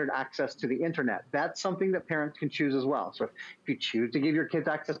unfettered access to the internet. That's something that parents can choose as well. So if you choose to give your kids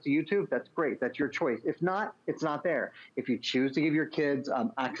access to YouTube, that's great. That's your choice. If not, it's not there. If you choose to give your kids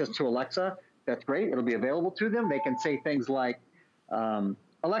access to Alexa, that's great. It'll be available to them. They can say things like,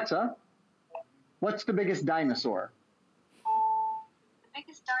 Alexa, what's the biggest dinosaur? The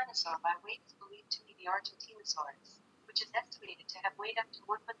biggest dinosaur by weight is believed to be the Argentinosaurus, which is estimated to have weighed up to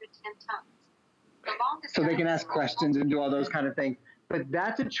 110 tons. So they can ask questions and do all those kind of things. But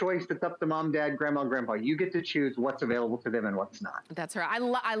that's a choice that's up to mom, dad, grandma, grandpa. You get to choose what's available to them and what's not. That's right.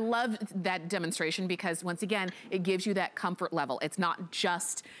 I love that demonstration because, once again, it gives you that comfort level. It's not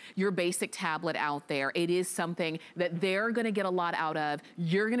just your basic tablet out there. It is something that they're going to get a lot out of.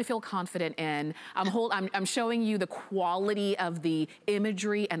 You're going to feel confident in. I'm showing you the quality of the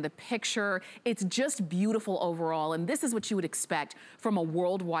imagery and the picture. It's just beautiful overall. And this is what you would expect from a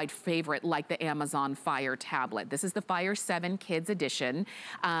worldwide favorite like the Amazon Fire tablet. This is the Fire 7 Kids Edition. edition.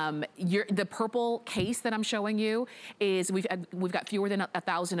 The purple case that I'm showing you is, we've got fewer than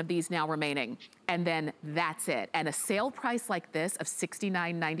 1,000 of these now remaining. And then that's it. And a sale price like this of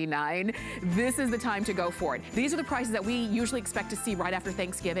 $69.99, this is the time to go for it. These are the prices that we usually expect to see right after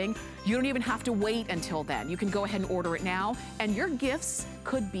Thanksgiving. You don't even have to wait until then. You can go ahead and order it now, and your gifts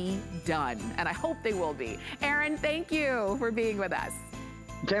could be done. And I hope they will be. Aaron, thank you for being with us.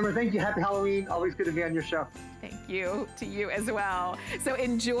 Tamara, thank you. Happy Halloween. Always good to be on your show. Thank you to you as well. So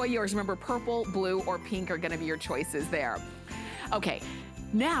enjoy yours. Remember, purple, blue, or pink are gonna be your choices there. Okay.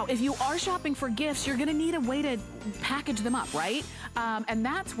 Now, if you are shopping for gifts, you're gonna need a way to package them up, right? And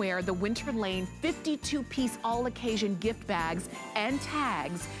that's where the Winter Lane 52-piece all-occasion gift bags and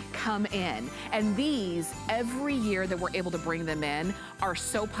tags come in. And these, every year that we're able to bring them in, are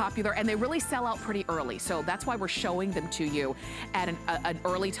so popular, and they really sell out pretty early. So that's why we're showing them to you at an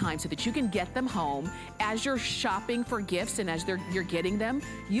early time, so that you can get them home. As you're shopping for gifts and as you're getting them,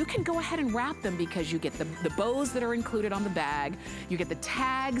 you can go ahead and wrap them, because you get the bows that are included on the bag, you get the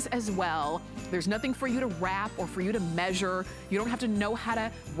tags as well. There's nothing for you to wrap or for you to measure. You don't have to know how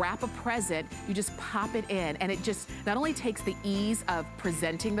to wrap a present. You just pop it in, and it just not only takes the ease of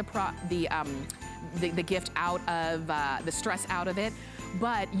presenting the gift out of the stress out of it,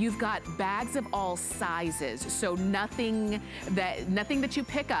 but you've got bags of all sizes. So nothing that you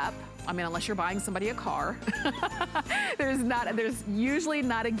pick up, I mean, unless you're buying somebody a car, there's usually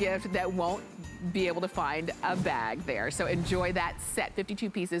not a gift that won't be able to find a bag there. So enjoy that set, 52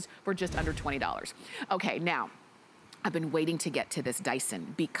 pieces for just under $20. Okay, now, I've been waiting to get to this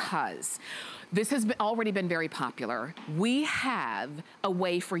Dyson, because this has already been very popular. We have a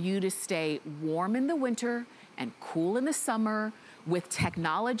way for you to stay warm in the winter and cool in the summer with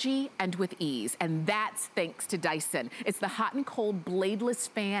technology and with ease, and that's thanks to Dyson. It's the hot and cold bladeless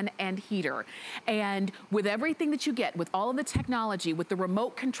fan and heater. And with everything that you get, with all of the technology, with the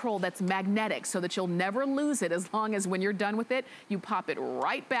remote control that's magnetic so that you'll never lose it, as long as when you're done with it, you pop it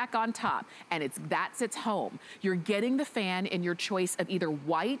right back on top, and that's its home. You're getting the fan in your choice of either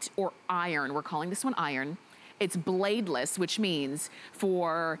white or iron. We're calling this one iron. It's bladeless, which means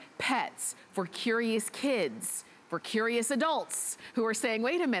for pets, for curious kids, for curious adults who are saying,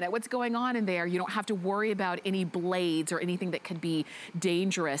 wait a minute, what's going on in there? You don't have to worry about any blades or anything that could be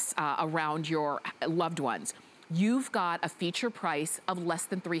dangerous around your loved ones. You've got a feature price of less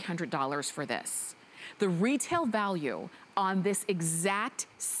than $300 for this. The retail value on this exact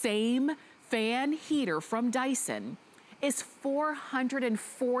same fan heater from Dyson is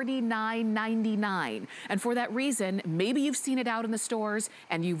 $449.99. And for that reason, maybe you've seen it out in the stores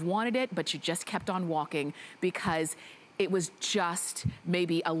and you've wanted it, but you just kept on walking because it was just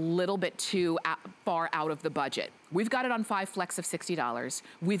maybe a little bit too far out of the budget. We've got it on 5 flex of $60.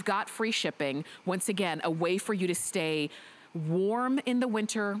 We've got free shipping. Once again, a way for you to stay warm in the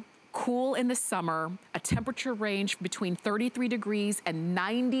winter, cool in the summer, a temperature range between 33 degrees and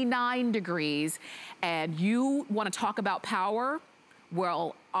 99 degrees. And you want to talk about power?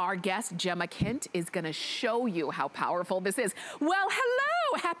 Well, our guest, Gemma Kent, is going to show you how powerful this is. Well,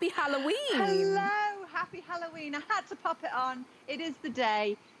 hello, happy Halloween. Hello, happy Halloween. I had to pop it on. It is the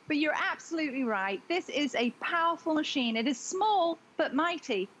day. But you're absolutely right. This is a powerful machine. It is small, but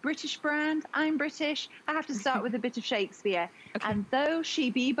mighty. British brand, I'm British. I have to start with a bit of Shakespeare. Okay. And though she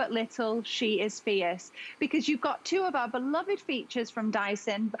be but little, she is fierce. Because you've got two of our beloved features from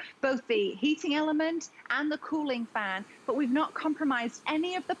Dyson, both the heating element and the cooling fan, but we've not compromised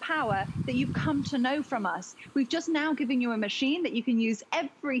any of the power that you've come to know from us. We've just now given you a machine that you can use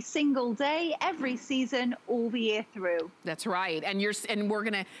every single day, every season, all the year through. That's right. And we're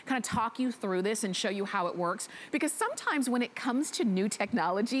gonna kind of talk you through this and show you how it works, because sometimes when it comes to new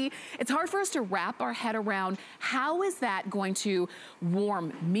technology, it's hard for us to wrap our head around how is that going to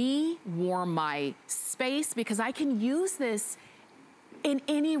warm me, warm my space, because I can use this in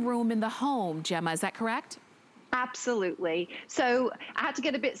any room in the home. Gemma, is that correct? Absolutely. So I had to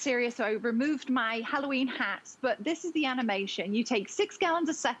get a bit serious, so I removed my Halloween hats, but this is the animation. You take 6 gallons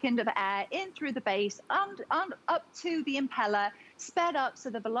a second of air in through the base, on up to the impeller, sped up so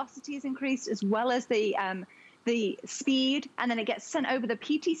the velocity is increased as well as the speed, and then it gets sent over the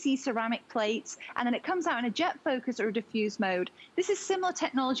PTC ceramic plates, and then it comes out in a jet focus or a diffuse mode. This is similar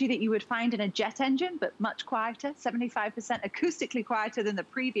technology that you would find in a jet engine, but much quieter, 75% acoustically quieter than the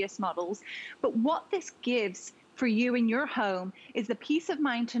previous models. But what this gives for you in your home is the peace of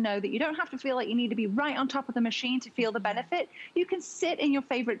mind to know that you don't have to feel like you need to be right on top of the machine to feel the benefit. You can sit in your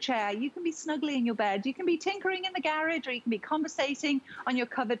favorite chair, you can be snugly in your bed, you can be tinkering in the garage, or you can be conversating on your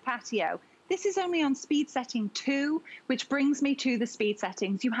covered patio. This is only on speed setting 2, which brings me to the speed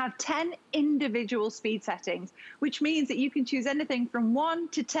settings. You have 10 individual speed settings, which means that you can choose anything from 1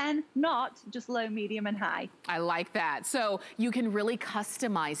 to 10, not just low, medium, and high. I like that. So you can really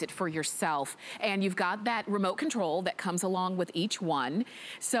customize it for yourself. And you've got that remote control that comes along with each one.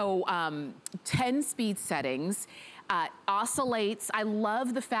 So 10 speed settings. Oscillates. I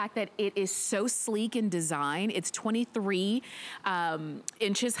love the fact that it is so sleek in design. It's 23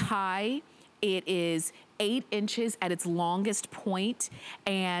 inches high. It is 8 inches at its longest point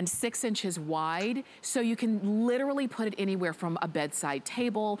and 6 inches wide. So you can literally put it anywhere from a bedside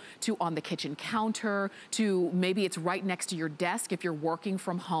table to on the kitchen counter to maybe it's right next to your desk if you're working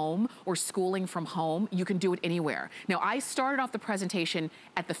from home or schooling from home. You can do it anywhere. Now, I started off the presentation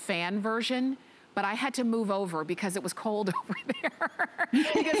at the fan version, but I had to move over because it was cold over there.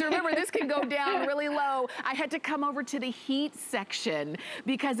 Because remember, this can go down really low. I had to come over to the heat section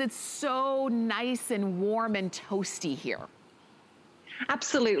because it's so nice and warm and toasty here.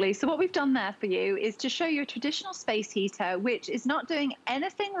 Absolutely. So what we've done there for you is to show you a traditional space heater, which is not doing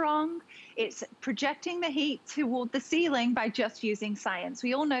anything wrong. It's projecting the heat toward the ceiling by just using science.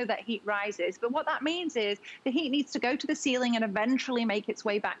 We all know that heat rises, but what that means is the heat needs to go to the ceiling and eventually make its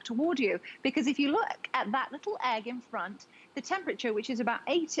way back toward you. Because if you look at that little egg in front, the temperature, which is about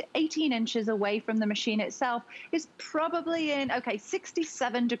 18 inches away from the machine itself, is probably in, okay,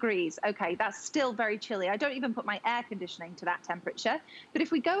 67 degrees. Okay, that's still very chilly. I don't even put my air conditioning to that temperature. But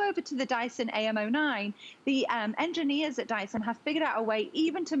if we go over to the Dyson AM09, the engineers at Dyson have figured out a way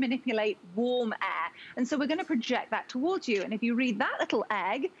even to manipulate warm air. And so we're going to project that towards you. And if you read that little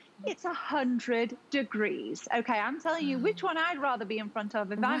egg, it's 100 degrees. Okay, I'm telling you which one I'd rather be in front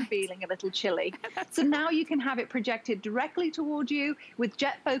of if I'm feeling a little chilly. So now you can have it projected directly toward you with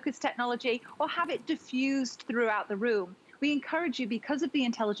jet focus technology or have it diffused throughout the room. We encourage you, because of the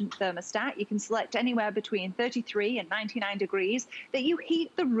intelligent thermostat, you can select anywhere between 33 and 99 degrees, that you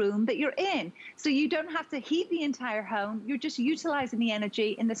heat the room that you're in. So you don't have to heat the entire home, you're just utilizing the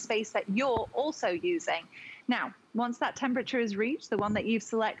energy in the space that you're also using. Now, once that temperature is reached, the one that you've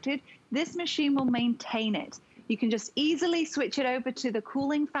selected, this machine will maintain it. You can just easily switch it over to the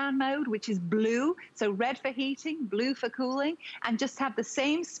cooling fan mode, which is blue. So red for heating, blue for cooling, and just have the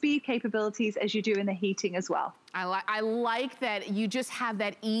same speed capabilities as you do in the heating as well. I like that you just have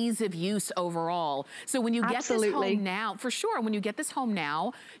that ease of use overall. So when you get this home now, for sure, when you get this home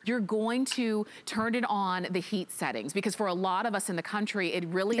now, you're going to turn it on the heat settings, because for a lot of us in the country, it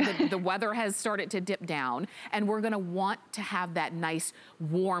really, the weather has started to dip down, and we're gonna want to have that nice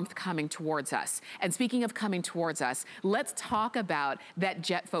warmth coming towards us. And speaking of coming towards us, let's talk about that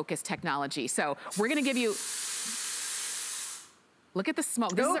jet focus technology. So we're gonna give you, look at the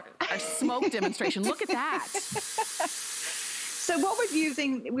smoke. This is our smoke demonstration. Look at that. So what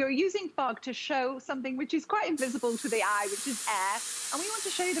we're using fog to show something which is quite invisible to the eye, which is air. And we want to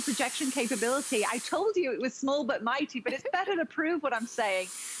show you the projection capability. I told you it was small but mighty, but it's better to prove what I'm saying.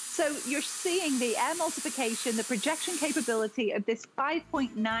 So you're seeing the air multiplication, the projection capability of this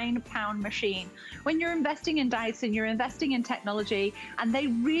 5.9 pound machine. When you're investing in Dyson, you're investing in technology, and they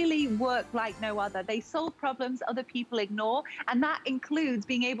really work like no other. They solve problems other people ignore, and that includes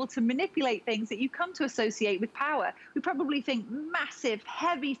being able to manipulate things that you come to associate with power. We probably think massive,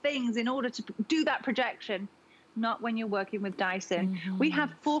 heavy things in order to do that projection. Not when you're working with Dyson. We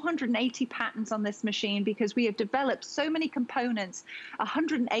have 480 patents on this machine because we have developed so many components,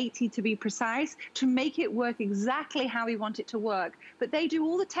 180 to be precise, to make it work exactly how we want it to work. But they do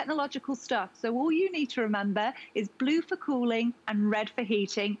all the technological stuff. So all you need to remember is blue for cooling and red for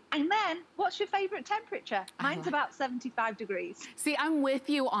heating. And then, what's your favorite temperature? Mine's about 75 degrees. See, I'm with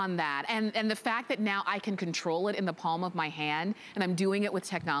you on that. And the fact that now I can control it in the palm of my hand, and I'm doing it with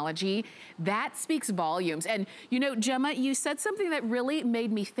technology, that speaks volumes. And you know, Gemma, you said something that really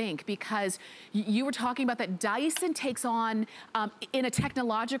made me think, because you were talking about that Dyson takes on, in a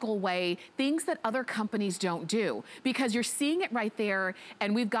technological way, things that other companies don't do, because you're seeing it right there,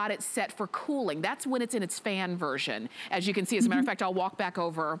 and we've got it set for cooling. That's when it's in its fan version. As you can see, as a matter of fact, I'll walk back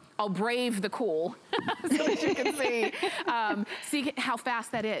over, I'll brave the cool, so that you can see how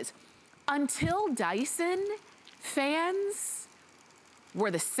fast that is. Until Dyson, fans were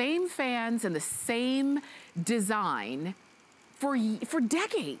the same fans and the same design for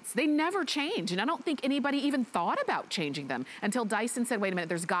decades. They never changed, and I don't think anybody even thought about changing them until Dyson said, wait a minute,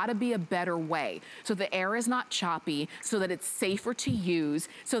 there's gotta be a better way, so the air is not choppy, so that it's safer to use,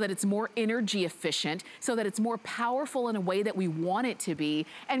 so that it's more energy efficient, so that it's more powerful in a way that we want it to be.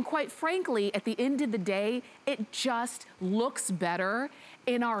 And quite frankly, at the end of the day, it just looks better,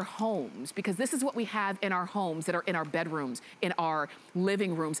 in our homes, because this is what we have in our homes that are in our bedrooms, in our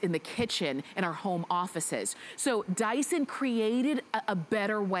living rooms, in the kitchen, in our home offices. So Dyson created a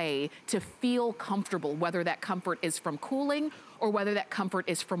better way to feel comfortable, whether that comfort is from cooling or whether that comfort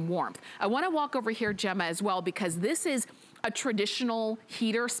is from warmth. I wanna walk over here, Gemma, as well, because this is a traditional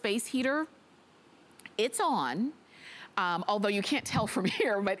heater, space heater. It's on. Although you can't tell from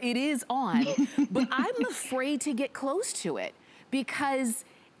here, but it is on. But I'm afraid to get close to it because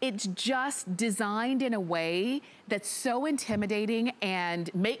it's just designed in a way that's so intimidating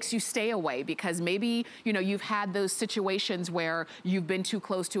and makes you stay away, because maybe, you know, you've had those situations where you've been too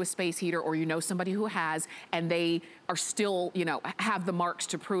close to a space heater, or you know somebody who has, and they are still, you know, have the marks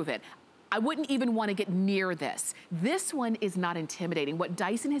to prove it. I wouldn't even want to get near this. This one is not intimidating. What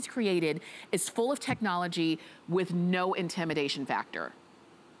Dyson has created is full of technology with no intimidation factor.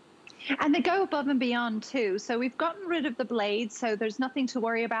 And they go above and beyond too. So we've gotten rid of the blades, so there's nothing to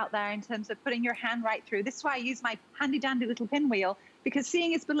worry about there in terms of putting your hand right through. This is why I use my handy dandy little pinwheel, because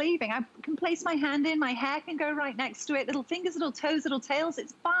seeing is believing. I can place my hand in, my hair can go right next to it, little fingers, little toes, little tails,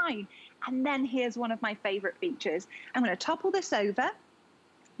 it's fine. And then here's one of my favorite features. I'm gonna topple this over.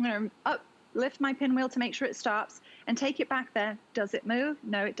 I'm going to lift my pinwheel to make sure it stops and take it back there. Does it move?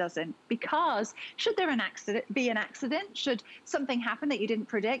 No, it doesn't. Because should there be an accident, should something happen that you didn't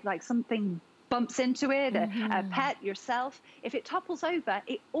predict, like something bumps into it, a pet, yourself, if it topples over,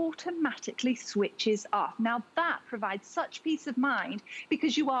 it automatically switches off. Now that provides such peace of mind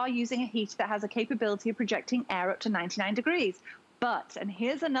because you are using a heater that has a capability of projecting air up to 99 degrees. But, and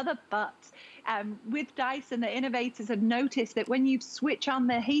here's another but, with Dyson, the innovators have noticed that when you switch on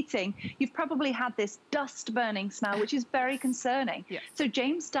the heating, you've probably had this dust burning smell, which is very concerning. Yes. So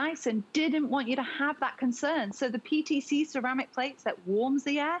James Dyson didn't want you to have that concern. So the PTC ceramic plates that warms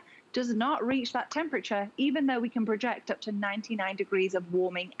the air does not reach that temperature, even though we can project up to 99 degrees of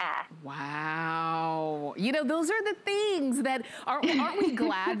warming air. Wow. You know, those are the things that, aren't we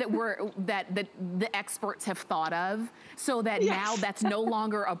glad that that the experts have thought of, so that now that's no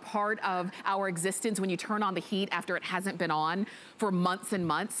longer a part of our existence. When you turn on the heat after it hasn't been on for months and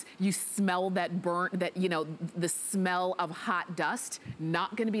months, you smell that burnt, that, you know, the smell of hot dust.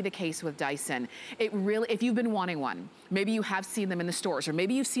 Not gonna be the case with Dyson. It really, if you've been wanting one, maybe you have seen them in the stores, or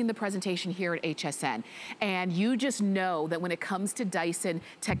maybe you've seen the presentation here at HSN, and you just know that when it comes to Dyson,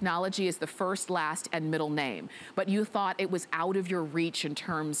 technology is the first, last, and middle name. But you thought it was out of your reach in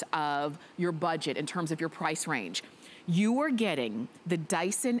terms of your budget, in terms of your price range. You are getting the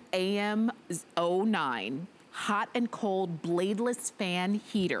Dyson AM09 hot and cold bladeless fan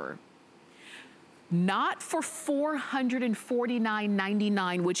heater, not for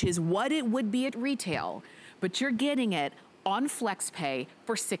 $449.99, which is what it would be at retail, but you're getting it on FlexPay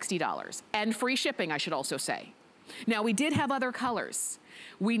for $60. And free shipping, I should also say. Now, we did have other colors.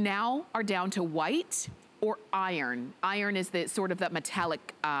 We now are down to white or iron. Iron is the sort of that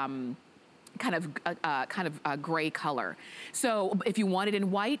metallic kind of gray color. So if you want it in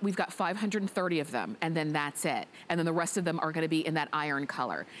white, we've got 530 of them, and then that's it. And then the rest of them are gonna be in that iron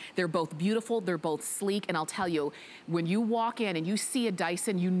color. They're both beautiful, they're both sleek, and I'll tell you, when you walk in and you see a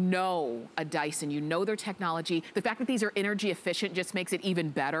Dyson, you know a Dyson, you know their technology. The fact that these are energy efficient just makes it even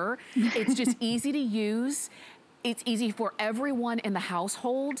better. It's just easy to use. It's easy for everyone in the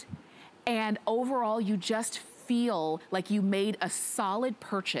household. And overall, you just feel like you made a solid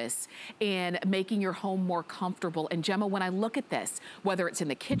purchase in making your home more comfortable. And Gemma, when I look at this, whether it's in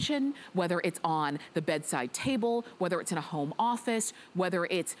the kitchen, whether it's on the bedside table, whether it's in a home office, whether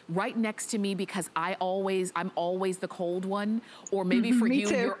it's right next to me because I'm always the cold one, or maybe for you,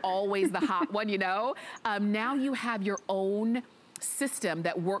 you're always the hot one, you know? Now you have your own system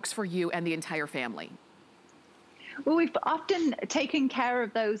that works for you and the entire family. Well, we've often taken care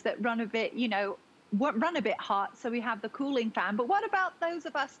of those that run a bit, you know, run a bit hot, so we have the cooling fan. But what about those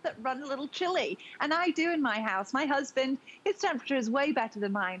of us that run a little chilly? And I do in my house. My husband, his temperature is way better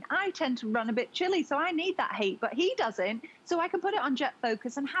than mine. I tend to run a bit chilly, so I need that heat, but he doesn't. So I can put it on jet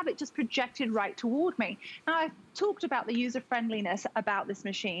focus and have it just projected right toward me. Now, I've talked about the user friendliness about this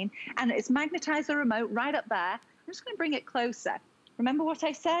machine, and it's magnetizer remote right up there. I'm just going to bring it closer. Remember what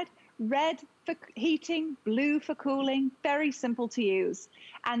I said? Red for heating, blue for cooling, very simple to use.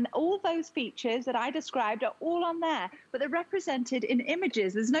 And all those features that I described are all on there, but they're represented in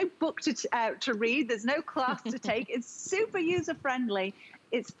images. There's no book to read, there's no class to take. It's super user-friendly.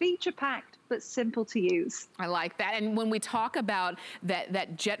 It's feature-packed, but simple to use. I like that. And when we talk about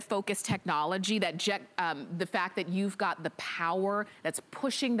that jet focus technology, that jet, the fact that you've got the power that's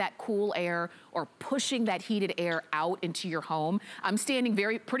pushing that cool air or pushing that heated air out into your home. I'm standing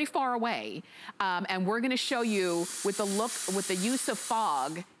pretty far away, and we're gonna show you with the use of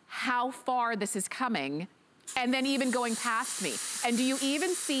fog, how far this is coming, and then even going past me. And do you even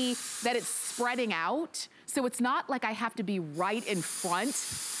see that it's spreading out? So it's not like I have to be right in front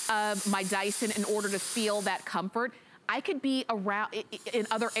of my Dyson in order to feel that comfort. I could be around in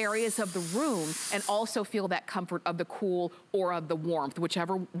other areas of the room and also feel that comfort of the cool or of the warmth,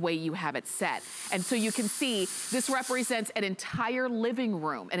 whichever way you have it set. And so you can see this represents an entire living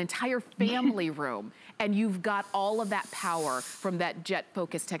room, an entire family room, and you've got all of that power from that jet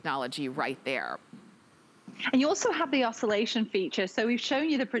focus technology right there. And you also have the oscillation feature. So we've shown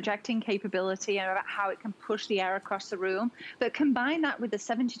you the projecting capability and about how it can push the air across the room, but combine that with the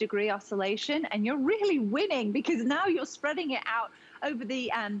 70-degree oscillation and you're really winning, because now you're spreading it out over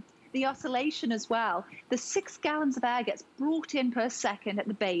the oscillation as well. The 6 gallons of air gets brought in per second at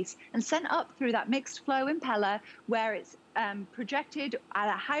the base and sent up through that mixed flow impeller, where it's projected at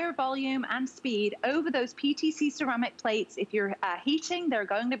a higher volume and speed over those PTC ceramic plates. If you're heating, they're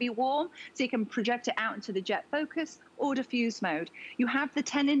going to be warm, so you can project it out into the jet focus or diffuse mode. You have the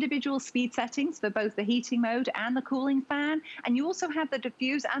 10 individual speed settings for both the heating mode and the cooling fan, and you also have the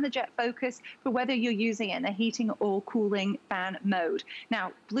diffuse and the jet focus for whether you're using it in the heating or cooling fan mode.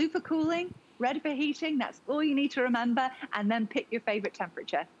 Now, blue for cooling, red for heating, that's all you need to remember, and then pick your favorite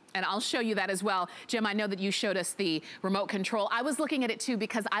temperature. And I'll show you that as well. Jim, I know that you showed us the remote control. I was looking at it too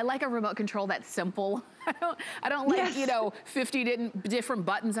because I like a remote control that's simple. I don't like, yes, you know, 50 different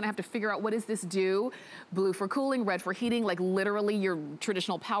buttons and I have to figure out what does this do. Blue for cooling, red for heating, like literally your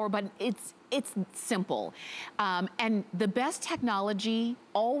traditional power button. It's simple. And the best technology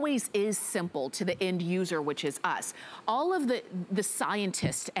always is simple to the end user, which is us. All of the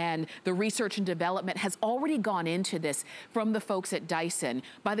scientists and the research and development has already gone into this from the folks at Dyson.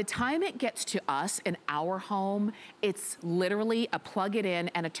 By the time it gets to us in our home, it's literally a plug it in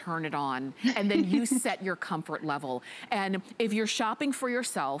and a turn it on. And then you set your comfort level. And if you're shopping for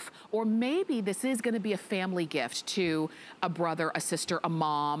yourself, or maybe this is gonna be a family gift to a brother, a sister, a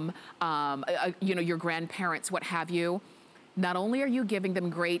mom, you know, your grandparents, what have you. Not only are you giving them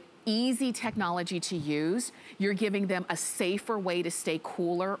great, easy technology to use, you're giving them a safer way to stay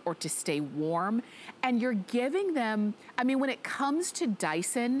cooler or to stay warm. And you're giving them, I mean, when it comes to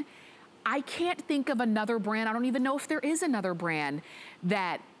Dyson, I can't think of another brand, I don't even know if there is another brand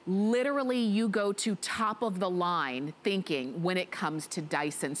that literally you go to top of the line thinking when it comes to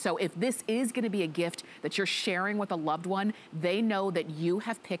Dyson. So if this is gonna be a gift that you're sharing with a loved one, they know that you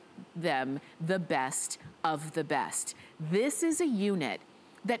have picked them the best of the best. This is a unit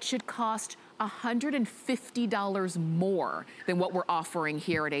that should cost $150 more than what we're offering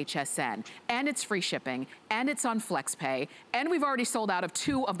here at HSN. And it's free shipping, and it's on FlexPay, and we've already sold out of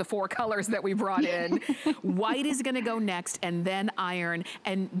 2 of the 4 colors that we brought in. White is gonna go next, and then iron.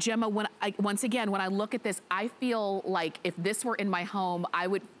 And Gemma, once again, when I look at this, I feel like if this were in my home, I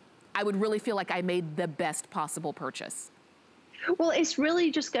would really feel like I made the best possible purchase. Well, it's really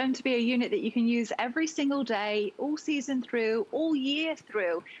just going to be a unit that you can use every single day, all season through, all year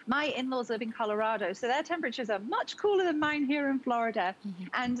through. My in-laws live in Colorado, so their temperatures are much cooler than mine here in Florida. Mm-hmm.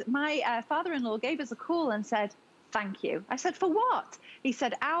 And my father-in-law gave us a call and said, thank you. I said, for what? He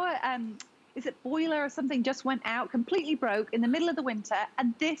said, our is it boiler or something just went out, completely broke in the middle of the winter,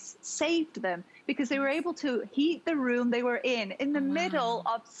 and this saved them because they were able to heat the room they were in the middle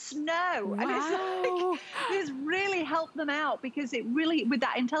of snow. Wow. And it's like, this really helped them out because it really, with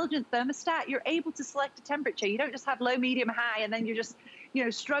that intelligent thermostat, you're able to select a temperature. You don't just have low, medium, high, and then you're just, you know,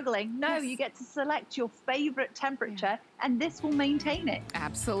 struggling. No, yes, you get to select your favorite temperature, and this will maintain it.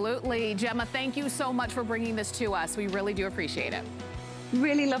 Absolutely. Gemma, thank you so much for bringing this to us. We really do appreciate it.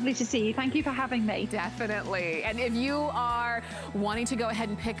 Really lovely to see you. Thank you for having me. Definitely. And if you are wanting to go ahead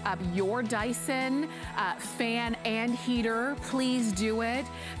and pick up your Dyson fan and heater, please do it.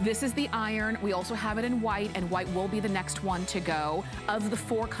 This is the iron. We also have it in white, and white will be the next one to go. Of the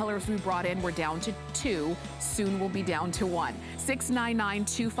 4 colors we brought in, we're down to 2. Soon we'll be down to 1.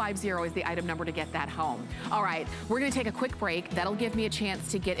 699-250 is the item number to get that home. All right, we're gonna take a quick break. That'll give me a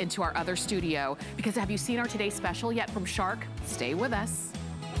chance to get into our other studio, because have you seen our Today Special yet from Shark? Stay with us.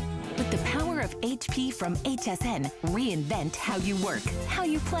 With the power of HP from HSN, reinvent how you work, how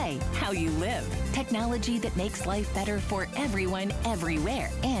you play, how you live. Technology that makes life better for everyone, everywhere,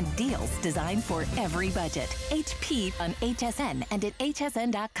 and deals designed for every budget. HP on HSN and at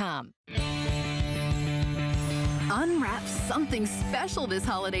hsn.com. Unwrap something special this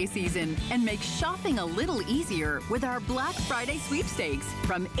holiday season and make shopping a little easier with our Black Friday sweepstakes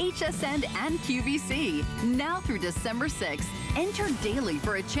from HSN and QVC. Now through December 6th, enter daily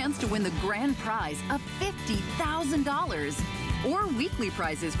for a chance to win the grand prize of $50,000 or weekly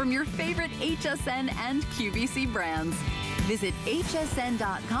prizes from your favorite HSN and QVC brands. Visit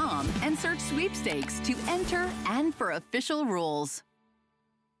hsn.com and search sweepstakes to enter and for official rules.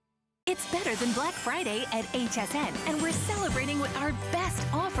 It's better than Black Friday at HSN, and we're celebrating with our best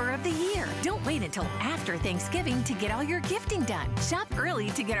offer of the year. Don't wait until after Thanksgiving to get all your gifting done. Shop early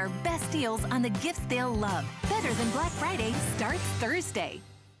to get our best deals on the gifts they'll love. Better than Black Friday starts Thursday.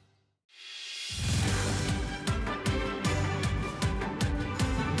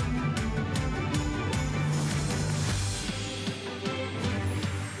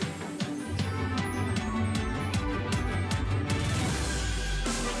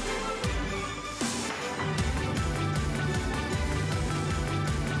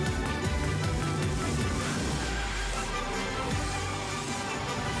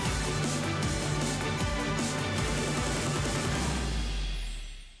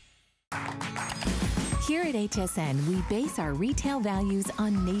 Here at HSN, we base our retail values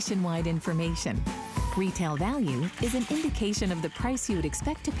on nationwide information. Retail value is an indication of the price you would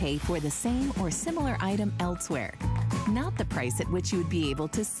expect to pay for the same or similar item elsewhere, not the price at which you would be able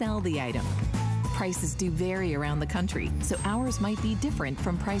to sell the item. Prices do vary around the country, so ours might be different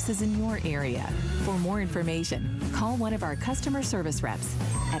from prices in your area. For more information, call one of our customer service reps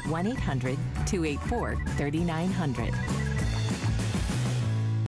at 1-800-284-3900.